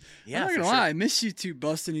not bad. Yeah, I'm not gonna lie, I miss you two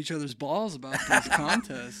busting each other's balls about this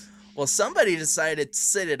contest. Well, somebody decided to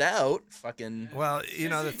sit it out. Fucking. Well,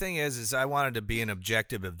 the thing is I wanted to be an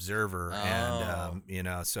objective observer,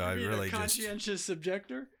 and so I really a conscientious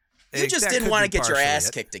objector. You just didn't want to get your ass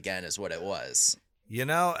kicked again, is what it was.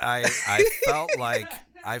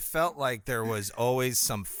 I felt like there was always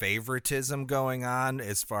some favoritism going on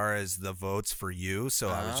as far as the votes for you, so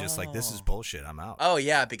I was just like, this is bullshit. I'm out. Oh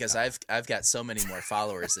yeah, because I've got so many more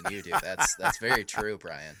followers than you do. That's very true,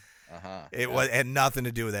 Brian. It had nothing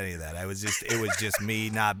to do with any of that. It was just me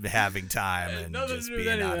not having time and nothing just to do with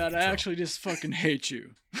being any out of of that. I control. actually just fucking hate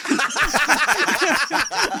you.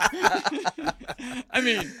 I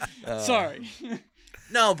mean, sorry.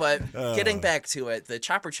 No, but getting back to it, the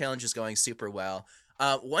Chopper Challenge is going super well.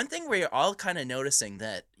 One thing we're all kind of noticing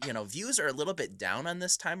that, views are a little bit down on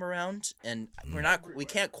this time around, and we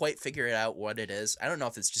can't quite figure it out what it is. I don't know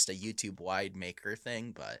if it's just a YouTube-wide maker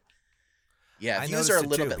thing, but yeah, views are a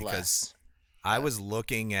little bit less. I was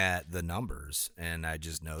looking at the numbers, and I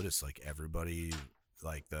just noticed, like, everybody,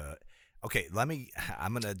 like, I'm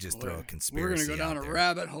going to just throw a conspiracy. We're going to go down a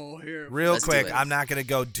rabbit hole here. Real Let's quick, do it. I'm not going to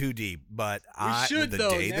go too deep, but We should,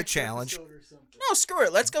 though, the next challenge. episode or something. No, screw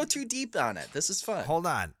it. Let's go too deep on it. This is fun. Hold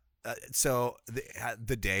on. so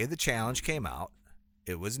the day the challenge came out,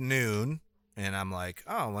 it was noon, and I'm like,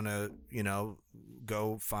 oh, I want to,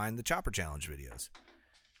 go find the Chopper Challenge videos.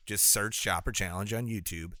 Just search Chopper Challenge on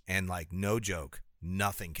YouTube, and like, no joke,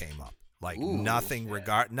 nothing came up. Like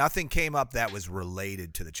nothing came up that was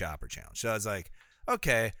related to the Chopper Challenge. So I was like,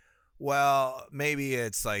 okay, well, maybe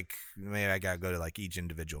it's like, maybe I got to go to like each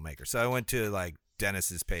individual maker. So I went to like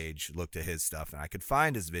Dennis's page, looked at his stuff, and I could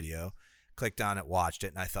find his video, clicked on it, watched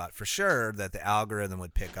it, and I thought for sure that the algorithm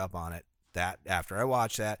would pick up on it. That after I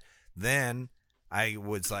watched that, then I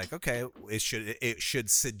was like, okay, it should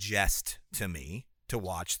suggest to me to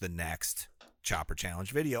watch the next Chopper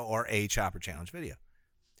Challenge video or a Chopper Challenge video.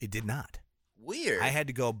 It did not. Weird. I had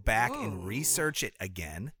to go back and research it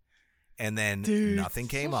again, and then nothing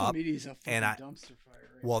came social up. media's a fucking And dumpster fire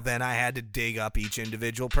right well, then I had to dig up each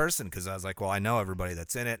individual person because I was like, well, I know everybody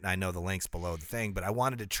that's in it, and I know the links below the thing, but I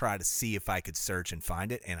wanted to try to see if I could search and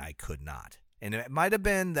find it, and I could not. And it might have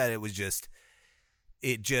been that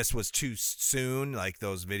it just was too soon, like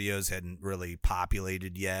those videos hadn't really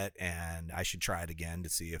populated yet, and I should try it again to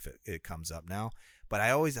see if it comes up now. But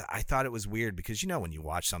I thought it was weird because, when you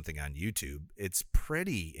watch something on YouTube, it's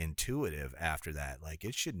pretty intuitive after that. Like,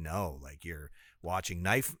 it should know, like, you're watching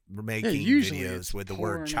knife making videos with the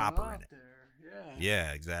word chopper in it.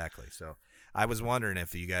 Yeah, exactly. So I was wondering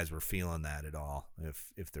if you guys were feeling that at all,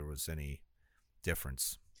 if there was any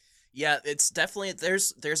difference. Yeah, it's definitely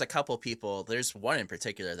there's a couple people. There's one in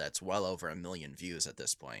particular that's well over 1 million views at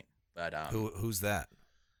this point. But who's that?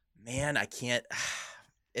 Man, I can't.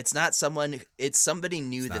 It's not someone. It's somebody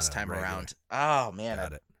new this time around. Oh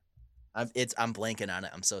man, I'm blanking on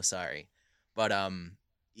it. I'm so sorry, but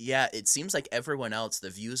yeah, it seems like everyone else, the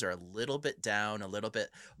views are a little bit down, a little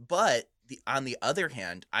bit. But on the other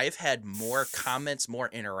hand, I've had more comments, more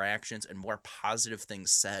interactions, and more positive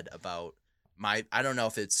things said about I don't know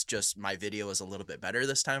if it's just my video is a little bit better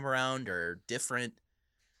this time around or different,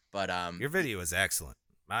 but your video is excellent.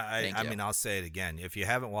 I mean, I'll say it again. If you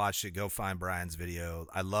haven't watched it, go find Brian's video.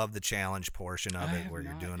 I love the challenge portion of it where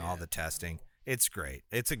you're doing all the testing. It's great.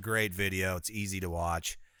 It's a great video. It's easy to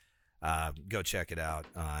watch. Go check it out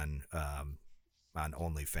on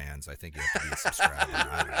OnlyFans. I think you have to be a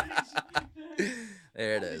subscriber.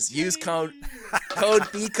 There it is. Use code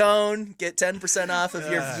BCONE. Get 10% off of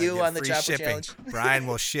your view on the Chopper Challenge. Brian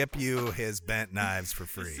will ship you his bent knives for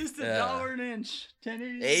free. It's just $1 an inch.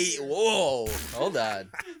 1080. Hey, whoa. Hold on.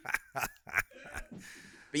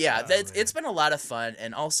 But yeah, it's been a lot of fun.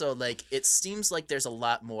 And also, like, it seems like there's a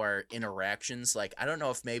lot more interactions. Like, I don't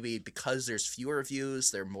know if maybe because there's fewer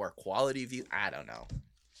views, they're more quality views. I don't know.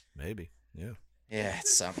 Maybe. Yeah. Yeah,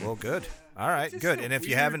 it's something. Well, good. All right, good. And if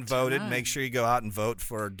you haven't voted, make sure you go out and vote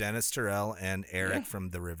for Dennis Terrell and Eric from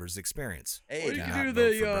the Rivers Experience. Hey, or you can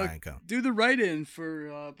do the write-in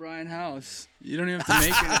for Brian House. You don't even have to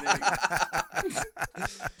make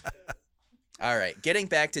anything. All right, getting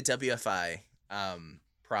back to WFI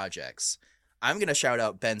projects. I'm going to shout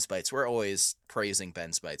out Ben's Bites. We're always praising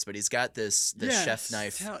Ben's Bites, but he's got this chef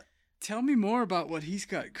knife. Tell me more about what he's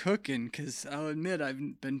got cooking, because I'll admit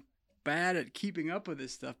I've been bad at keeping up with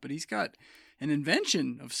this stuff, but he's got an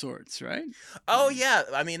invention of sorts, right? Oh yeah,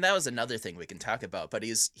 I mean that was another thing we can talk about. But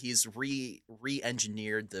he's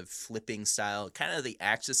re-engineered the flipping style, kind of the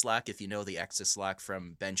Axis lock, if you know the Axis lock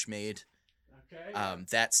from Benchmade. Okay.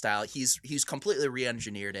 That style, he's completely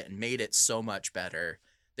re-engineered it and made it so much better.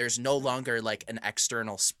 There's no longer like an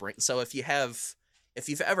external spring. So if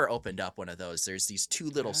you've ever opened up one of those, there's these two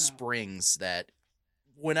little springs that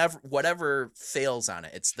whatever fails on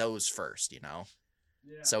it, it's those first, Yeah.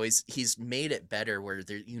 So he's made it better where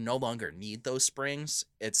you no longer need those springs.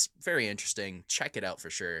 It's very interesting. Check it out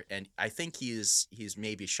for sure. And I think he's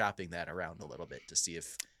maybe shopping that around a little bit to see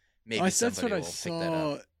if maybe somebody will pick that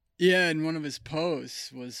up. Yeah, in one of his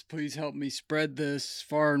posts was, please help me spread this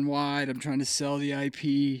far and wide. I'm trying to sell the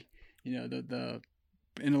IP, the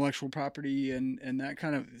intellectual property and that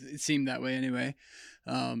kind of, it seemed that way anyway.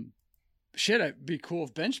 It'd be cool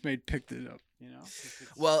if Benchmade picked it up,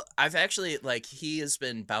 Well, I've actually, he has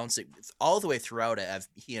been bouncing all the way throughout it.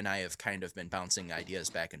 He and I have kind of been bouncing ideas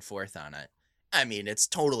back and forth on it. I mean, it's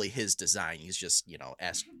totally his design. He's just,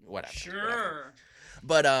 asked whatever. Sure. Whatever.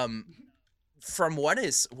 But from what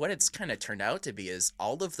it's kind of turned out to be is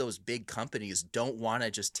all of those big companies don't want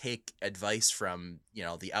to just take advice from,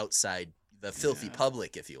 the outside, the filthy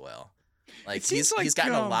public, if you will. Like he's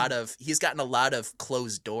gotten a lot of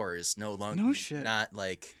closed doors. No longer. No shit. Not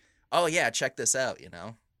like, oh yeah, check this out.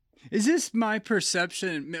 Is this my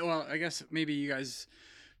perception? Well, I guess maybe you guys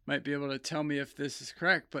might be able to tell me if this is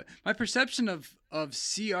correct, but my perception of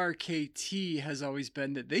CRKT has always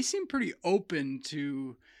been that they seem pretty open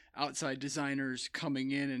to outside designers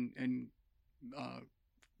coming in and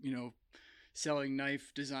you know, selling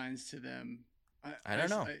knife designs to them. I don't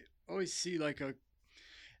know. I always see like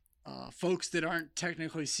folks that aren't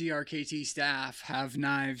technically CRKT staff have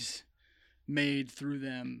knives made through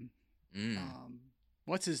them.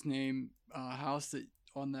 What's his name? House that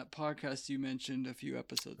on that podcast you mentioned a few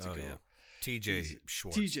episodes ago. Yeah. TJ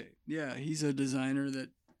Schwartz. TJ, yeah, he's a designer that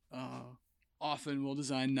often will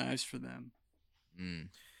design knives for them.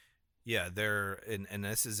 Yeah, and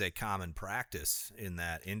this is a common practice in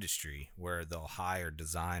that industry where they'll hire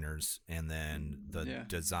designers and then the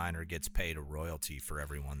designer gets paid a royalty for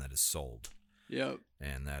everyone that is sold. Yep.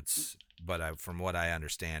 And from what I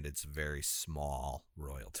understand, it's very small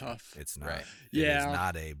royalty. Tough. It's not. Right. It is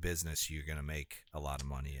not a business you're going to make a lot of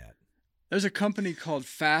money at. There's a company called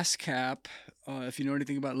FastCap. If you know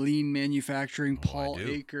anything about lean manufacturing, Paul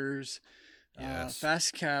Akers. Yes.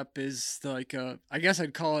 FastCap is like I guess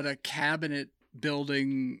I'd call it a cabinet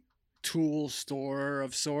building tool store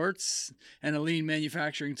of sorts and a lean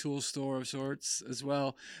manufacturing tool store of sorts as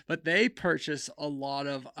well. But they purchase a lot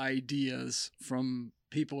of ideas from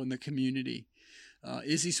people in the community.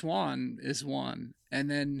 Izzy Swan is one. And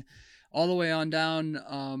then all the way on down,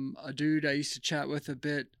 a dude I used to chat with a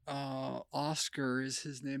bit, Oscar is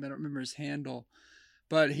his name. I don't remember his handle.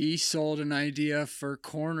 But he sold an idea for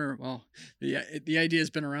corner. Well, the idea has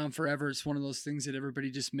been around forever. It's one of those things that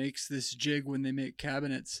everybody just makes this jig when they make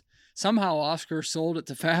cabinets. Somehow Oscar sold it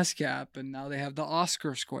to FastCap, and now they have the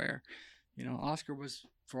Oscar Square. You know, Oscar was,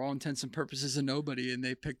 for all intents and purposes, a nobody, and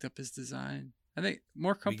they picked up his design. I think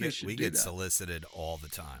more companies should do that. We get solicited all the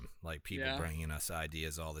time, like people bringing us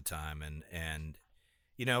ideas all the time, and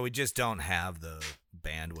you know, we just don't have the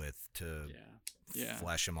bandwidth to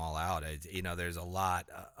flesh them all out. You know, there's a lot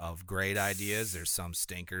of great ideas. There's some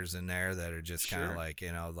stinkers in there that are just kind of like,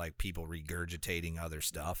 you know, like people regurgitating other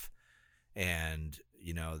stuff. And,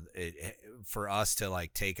 you know, for us to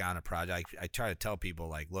like take on a project, I try to tell people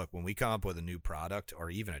like, look, when we come up with a new product or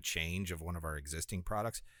even a change of one of our existing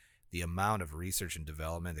products, the amount of research and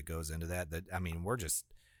development that goes into that I mean,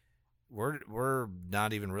 we're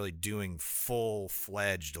not even really doing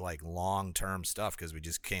full-fledged like long-term stuff because we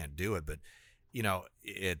just can't do it. But you know,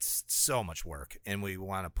 it's so much work, and we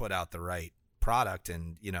want to put out the right product.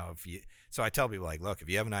 And you know, so I tell people like, look, if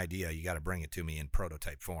you have an idea, you got to bring it to me in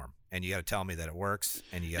prototype form, and you got to tell me that it works,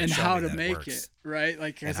 and you got to show how me to that make it works, it, right?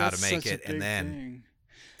 Like, and how to make it,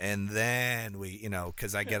 and then we, you know,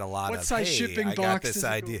 because I get a lot of, hey, shipping I got this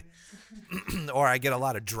idea, or I get a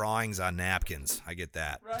lot of drawings on napkins. I get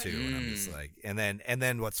that too, and I'm just like, and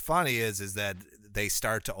then what's funny is that they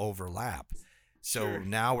start to overlap. So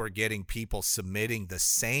now we're getting people submitting the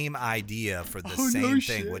same idea for the same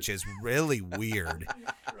thing, which is really weird.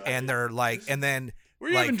 And they're like, and then we're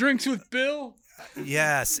like, having drinks with Bill.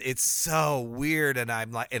 Yes, it's so weird, and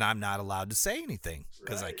I'm like, and I'm not allowed to say anything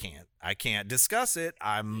because I can't discuss it.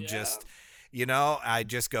 I'm just, you know, I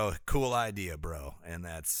just go, cool idea, bro, and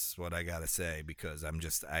that's what I gotta say because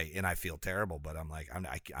I feel terrible, but I'm like,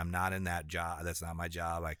 I'm not in that job. That's not my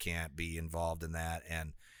job. I can't be involved in that,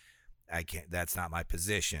 and I can't. That's not my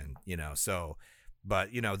position, you know. So,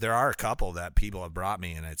 but you know, there are a couple that people have brought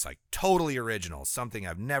me, and it's like totally original, something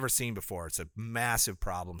I've never seen before. It's a massive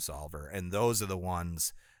problem solver, and those are the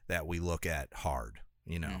ones that we look at hard,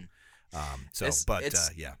 you know.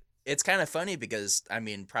 It's kind of funny because I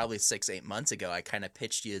mean, probably 6-8 months ago, I kind of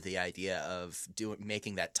pitched you the idea of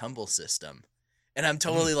making that tumble system, and I'm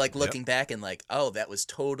totally like looking back and like, oh, that was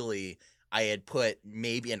totally. I had put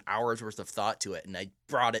maybe an hour's worth of thought to it, and I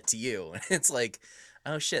brought it to you. And it's like,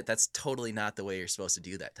 oh shit, that's totally not the way you're supposed to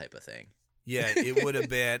do that type of thing. Yeah, it would have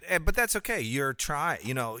been, but that's okay. You're trying,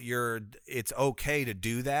 you know, it's okay to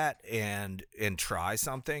do that and try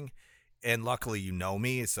something. And luckily, you know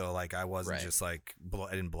me, so like I wasn't just like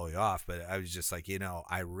I didn't blow you off, but I was just like, you know,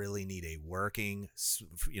 I really need a working,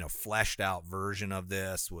 you know, fleshed out version of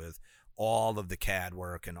this with all of the CAD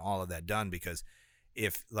work and all of that done because.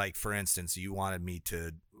 If, like, for instance, you wanted me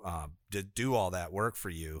to do all that work for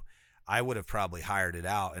you, I would have probably hired it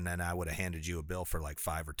out, and then I would have handed you a bill for like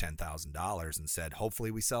 $5,000 or $10,000 and said, hopefully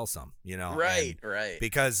we sell some, you know, right,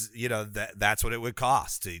 because you know that's what it would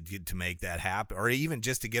cost to make that happen, or even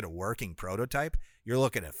just to get a working prototype. You're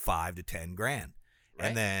looking at $5,000 to $10,000, right.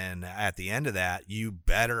 And then at the end of that, you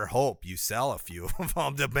better hope you sell a few of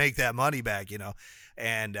them to make that money back, you know,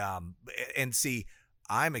 and see.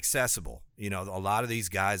 I'm accessible. You know, a lot of these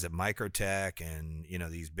guys at Microtech and, you know,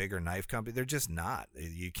 these bigger knife companies, they're just not.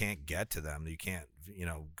 You can't get to them. You can't, you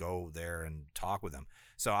know, go there and talk with them.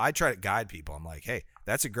 So I try to guide people. I'm like, hey,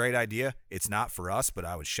 that's a great idea. It's not for us, but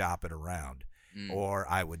I would shop it around. or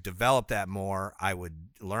I would develop that more. I would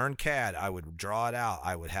learn CAD. I would draw it out.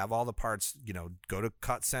 I would have all the parts, go to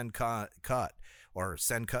cut, send, cut, or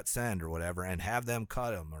send, cut, send, or whatever, and have them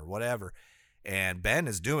cut them or whatever. And Ben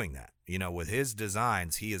is doing that. With his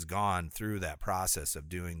designs, he has gone through that process of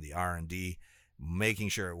doing the R&D, making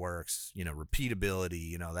sure it works,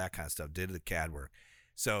 repeatability, that kind of stuff, did the CAD work.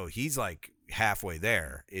 So he's like halfway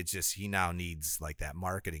there. It's just he now needs like that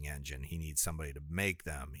marketing engine. He needs somebody to make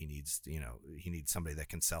them. He needs, he needs somebody that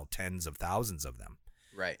can sell tens of thousands of them.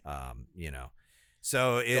 Right.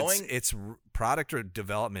 So it's product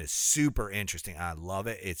development is super interesting. I love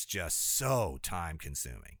it. It's just so time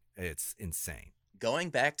consuming. It's insane. Going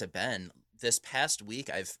back to Ben, this past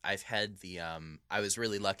week I've had the I was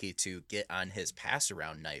really lucky to get on his pass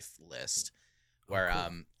around knife list, where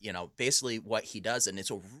cool. Basically what he does, and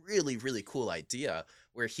it's a really, really cool idea,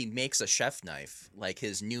 where he makes a chef knife, like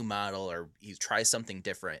his new model, or he tries something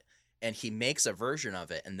different, and he makes a version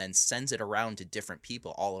of it and then sends it around to different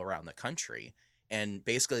people all around the country. And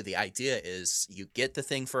basically the idea is you get the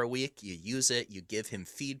thing for a week, you use it, you give him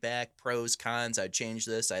feedback, pros, cons, I'd change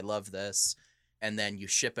this, I love this, and then you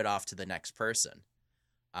ship it off to the next person.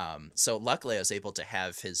 So luckily I was able to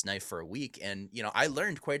have his knife for a week, and, I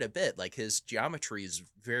learned quite a bit. Like, his geometry is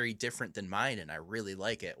very different than mine, and I really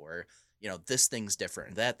like it, where, this thing's different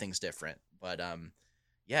and that thing's different. But,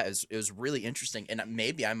 yeah, it was really interesting. And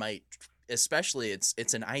maybe I might, especially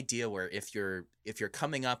it's an idea where if you're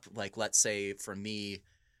coming up, like, let's say for me,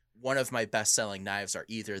 one of my best selling knives are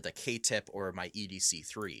either the K-tip or my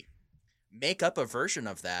EDC3. Make up a version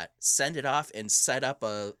of that, send it off, and set up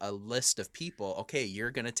a list of people. Okay, you're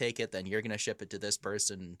going to take it, then you're going to ship it to this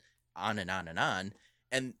person, on and on and on.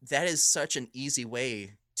 And that is such an easy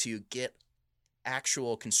way to get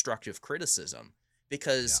actual constructive criticism.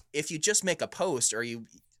 Because if you just make a post, or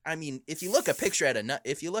if you look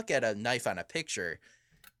at a knife on a picture,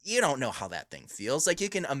 you don't know how that thing feels. Like, you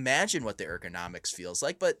can imagine what the ergonomics feels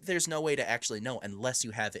like, but there's no way to actually know unless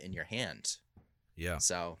you have it in your hand. Yeah.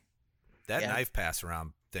 So that knife pass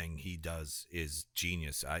around thing he does is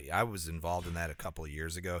genius. I was involved in that a couple of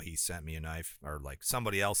years ago. He sent me a knife, or like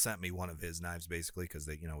somebody else sent me one of his knives, basically, because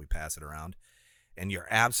we pass it around. And you're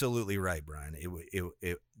absolutely right, Brian.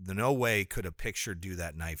 No way could a picture do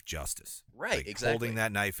that knife justice. Right, like, exactly. Holding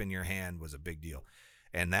that knife in your hand was a big deal.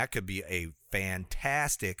 And that could be a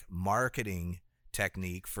fantastic marketing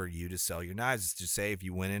technique for you to sell your knives. To say, if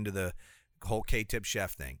you went into the whole K-tip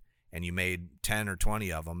chef thing and you made 10 or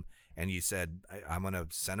 20 of them, and you said, I'm going to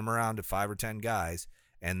send them around to 5 or 10 guys.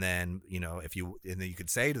 And then, and then you could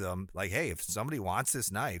say to them, like, hey, if somebody wants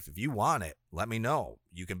this knife, if you want it, let me know.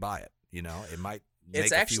 You can buy it. It might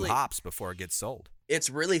make a few hops before it gets sold. It's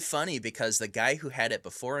really funny because the guy who had it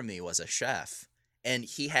before me was a chef, and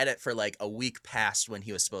he had it for like a week past when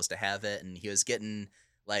he was supposed to have it. And he was getting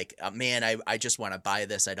like, man, I just want to buy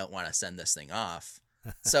this. I don't want to send this thing off.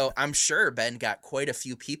 So I'm sure Ben got quite a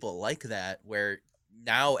few people like that, where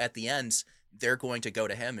now at the end, they're going to go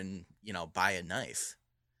to him and, buy a knife.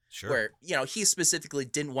 Sure. Where, he specifically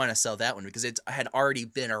didn't want to sell that one because it had already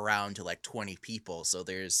been around to like 20 people. So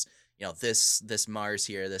there's, this Mars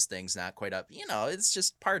here, this thing's not quite up. It's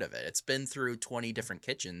just part of it. It's been through 20 different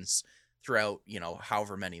kitchens throughout,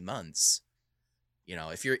 however many months.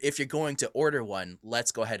 If you're going to order one,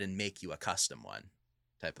 let's go ahead and make you a custom one,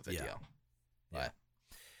 type of a deal. Yeah.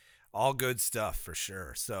 All good stuff for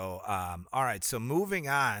sure. So, all right. So moving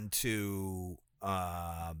on to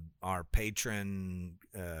our patron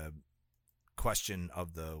question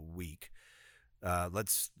of the week.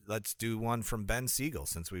 Let's do one from Ben Siegel,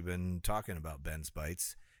 since we've been talking about Ben's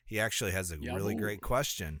Bites. He actually has a really great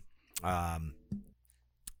question.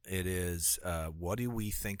 It is, what do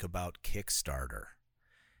we think about Kickstarter?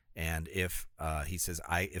 And if he says,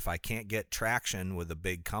 if I can't get traction with a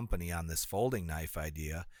big company on this folding knife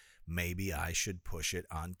idea, maybe I should push it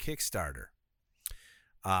on Kickstarter.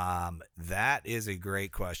 That is a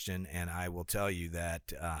great question, and I will tell you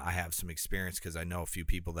that I have some experience, because I know a few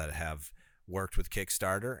people that have worked with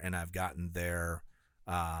Kickstarter, and I've gotten their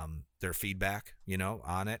feedback,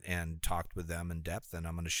 on it, and talked with them in depth, and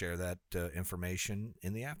I'm going to share that information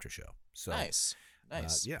in the after show. So nice.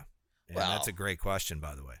 Yeah. And that's a great question,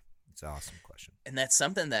 by the way. It's an awesome question. And that's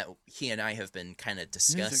something that he and I have been kind of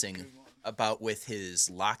discussing about with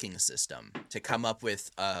his locking system, to come up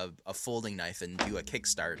with a folding knife and do a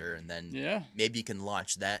Kickstarter, and then maybe you can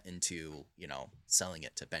launch that into, selling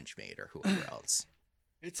it to Benchmade or whoever else.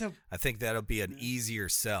 I think that'll be an easier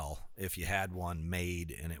sell if you had one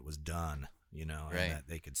made and it was done, and that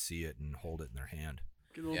they could see it and hold it in their hand.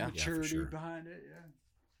 Get a little maturity behind it,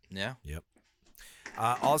 Yeah. Yep.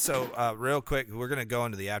 Also, real quick, we're going to go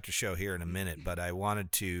into the after show here in a minute, but I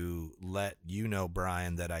wanted to let you know,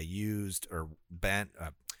 Brian, that I used, or Brent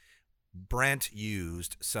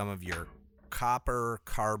used some of your copper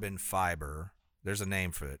carbon fiber. There's a name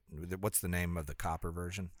for it. What's the name of the copper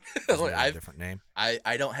version? Is there a different name?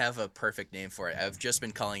 I don't have a perfect name for it. I've just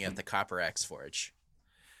been calling it the Copper X Forge.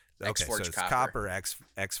 Okay, so it's copper X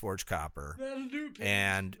Forge copper,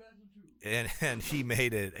 and he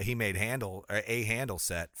made a handle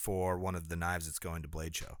set for one of the knives that's going to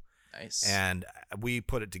Blade Show. Nice. And we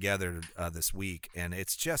put it together this week, and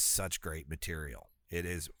it's just such great material. It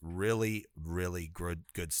is really, really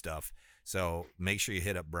good stuff. So make sure you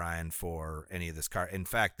hit up Brian for any of this car. In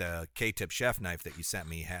fact, the K-Tip chef knife that you sent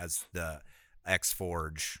me has the X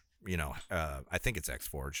Forge. I think it's X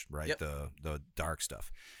Forge, right? Yep. The dark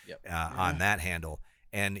stuff. Yep. On that handle.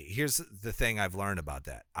 And here's the thing I've learned about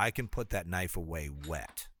that. I can put that knife away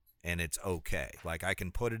wet, and it's okay. Like, I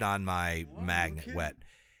can put it on my magnet wet.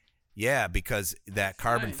 Yeah, because that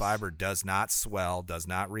carbon fiber does not swell, does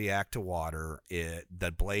not react to water.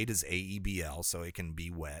 The blade is AEBL, so it can be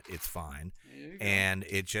wet. It's fine. And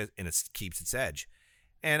it keeps its edge.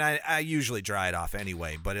 And I usually dry it off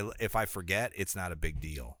anyway, but if I forget, it's not a big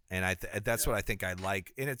deal. And that's what I think I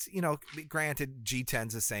like. And it's, granted,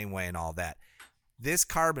 G10's the same way and all that. This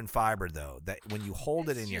carbon fiber, though, that when you hold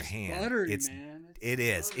it in your hand, buttery, it's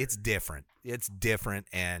different. It's different,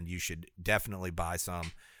 and you should definitely buy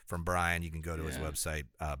some from Brian. You can go to his website,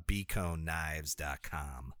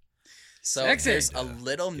 bconeknives.com. So there's a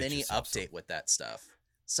little mini update with that stuff.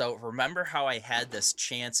 So remember how I had this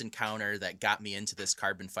chance encounter that got me into this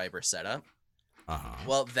carbon fiber setup? Uh-huh.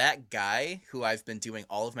 Well, that guy who I've been doing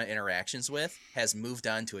all of my interactions with has moved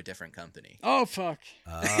on to a different company. Oh, fuck.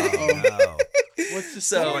 Oh, no. What's the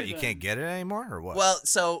So what, you can't get it anymore, or what? Well,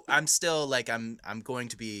 so I'm still like I'm going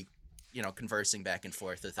to be, conversing back and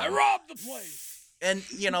forth with him. I robbed the place. And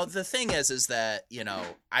the thing is that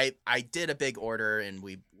I did a big order and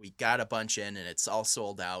we got a bunch in and it's all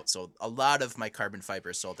sold out. So a lot of my carbon fiber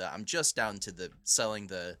is sold out. I'm just down to selling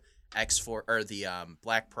the X4 or the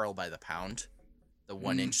Black Pearl by the pound, the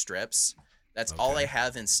 1-inch strips. That's all I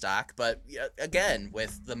have in stock. But again,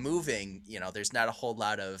 with the moving, there's not a whole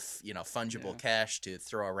lot of fungible cash to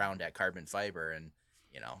throw around at carbon fiber, and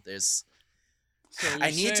there's. So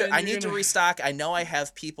I need to restock. I know I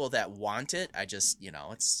have people that want it. I just,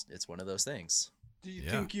 it's one of those things. Do you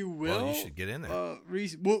think you will? Well, you should get in there. Well,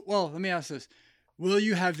 let me ask this. Will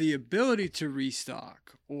you have the ability to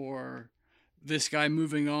restock, or this guy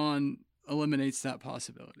moving on eliminates that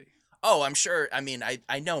possibility? Oh, I'm sure. I mean,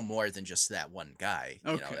 I know more than just that one guy.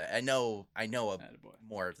 Okay. I know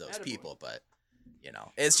more of those people, but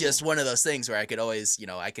it's just one of those things where I could always,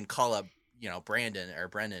 I can call up Brandon or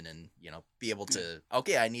Brendan and, be able to,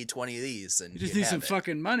 okay, I need 20 of these. And you just need some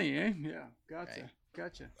fucking money, eh? Yeah. Gotcha. Right.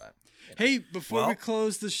 Gotcha. But, Hey, before we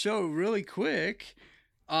close the show really quick,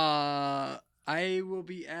 I will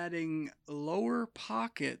be adding lower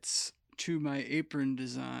pockets to my apron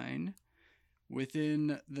design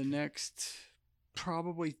within the next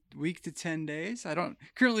probably week to 10 days. I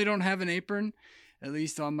currently don't have an apron, at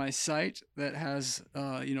least on my site, that has,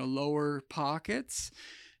 lower pockets.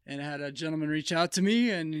 And I had a gentleman reach out to me,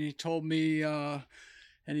 and he told me,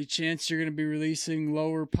 any chance you're going to be releasing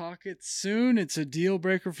lower pockets soon? It's a deal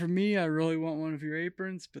breaker for me. I really want one of your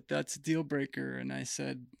aprons, but that's a deal breaker. And I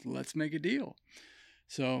said, let's make a deal.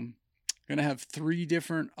 So I'm going to have 3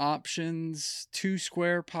 different options. 2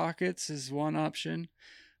 square pockets is one option.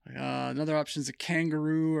 Another option is a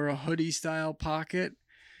kangaroo or a hoodie style pocket.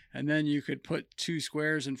 And then you could put 2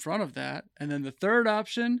 squares in front of that. And then the third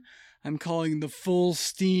option, I'm calling the full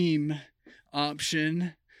steam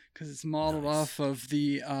option, because it's modeled off of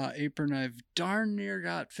the apron I've darn near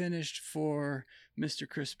got finished for Mr.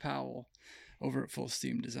 Chris Powell over at Full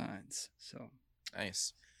Steam Designs. So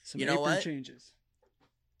nice. Some apron changes.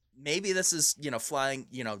 Maybe this is, flying,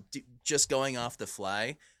 just going off the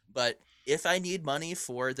fly, but if I need money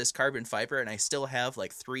for this carbon fiber and I still have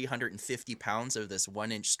like 350 pounds of this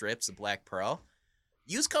 1-inch strips of Black Pearl,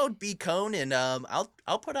 use code BCONE and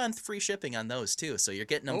I'll put on free shipping on those too. So you're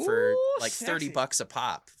getting them for like $30 a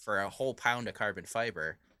pop for a whole pound of carbon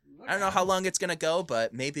fiber. I don't know how long it's going to go,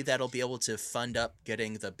 but maybe that'll be able to fund up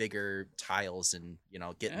getting the bigger tiles and,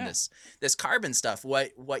 getting this carbon stuff.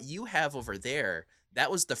 What you have over there,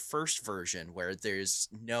 that was the first version where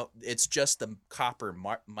it's just the copper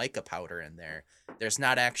mica powder in there. There's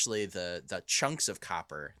not actually the chunks of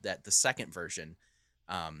copper that the second version,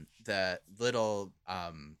 that little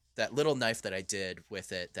knife that I did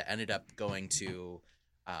with it that ended up going to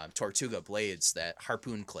Tortuga Blades, that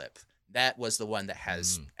harpoon clip that was the one that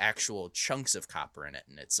has actual chunks of copper in it,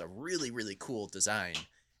 and it's a really, really cool design,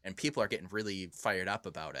 and people are getting really fired up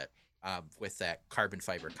about it with that carbon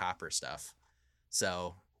fiber copper stuff.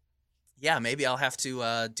 So, yeah, maybe I'll have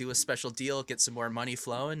to do a special deal, get some more money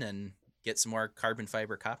flowing, and get some more carbon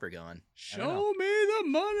fiber copper going. Show me the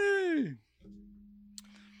money.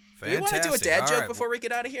 Do you want to do a dad joke before we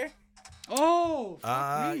get out of here? Oh,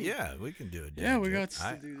 yeah, we can do a dad yeah, we joke.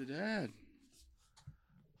 got to do the dad.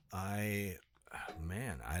 I'm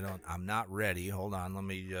not ready. Hold on, let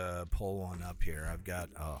me pull one up here. I've got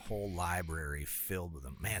a whole library filled with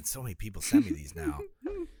them. Man, so many people send me these now.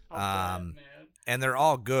 And they're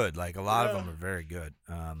all good. Like a lot of them are very good.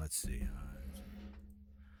 Let's see.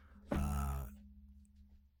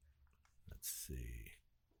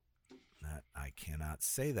 That I cannot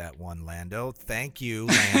say that one, Lando. Thank you,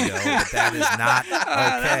 Lando, but that is not okay.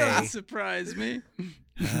 That doesn't surprise me.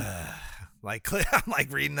 I'm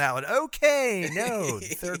like reading that one. Okay, no, the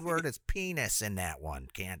third word is penis in that one.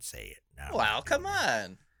 Can't say it. No. Wow, come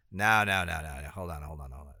on. No. Hold on.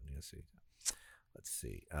 Let's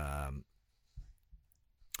see.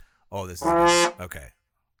 This is good. Okay.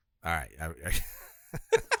 All right.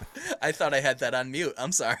 I thought I had that on mute.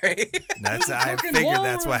 I'm sorry. I figured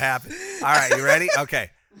that's what happened. All right, you ready?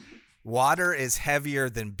 Okay. Water is heavier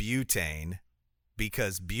than butane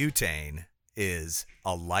because butane is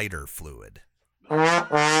a lighter fluid.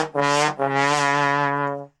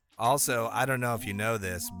 Also, I don't know if you know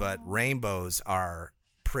this, but rainbows are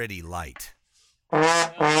pretty light.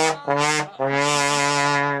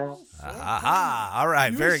 Aha. All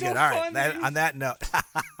right, very good. All right, on that note.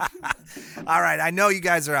 All right, I know you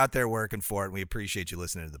guys are out there working for it, and we appreciate you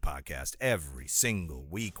listening to the podcast every single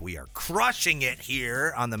week. We are crushing it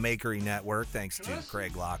here on the Makery Network, thanks to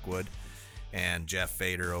Craig Lockwood and Jeff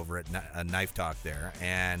Fader over at Knife Talk there,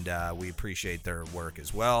 and we appreciate their work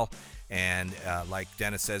as well. And like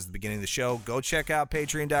Dennis says at the beginning of the show, go check out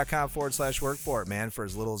patreon.com/workforit, man. For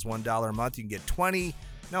as little as $1 a month, you can get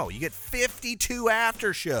you get 52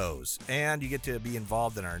 after shows, and you get to be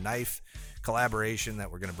involved in our knife collaboration that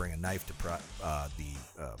we're going to bring a knife to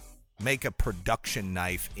make a production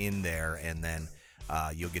knife in there, and then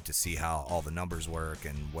you'll get to see how all the numbers work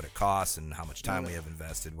and what it costs and how much time we have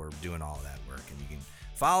invested. We're doing all of that work, and you can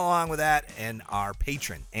follow along with that and our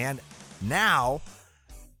Patreon. And now,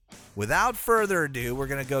 without further ado, we're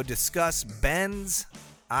going to go discuss Ben's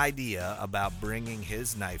idea about bringing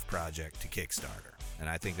his knife project to Kickstarter. And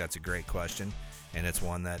I think that's a great question, and it's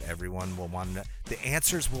one that everyone will want to know. The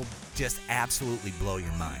answers will just absolutely blow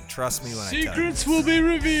your mind. Trust me when I tell you. Secrets will be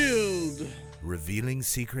revealed. Revealing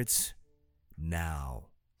secrets now.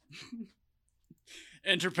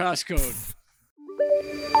 Enter passcode.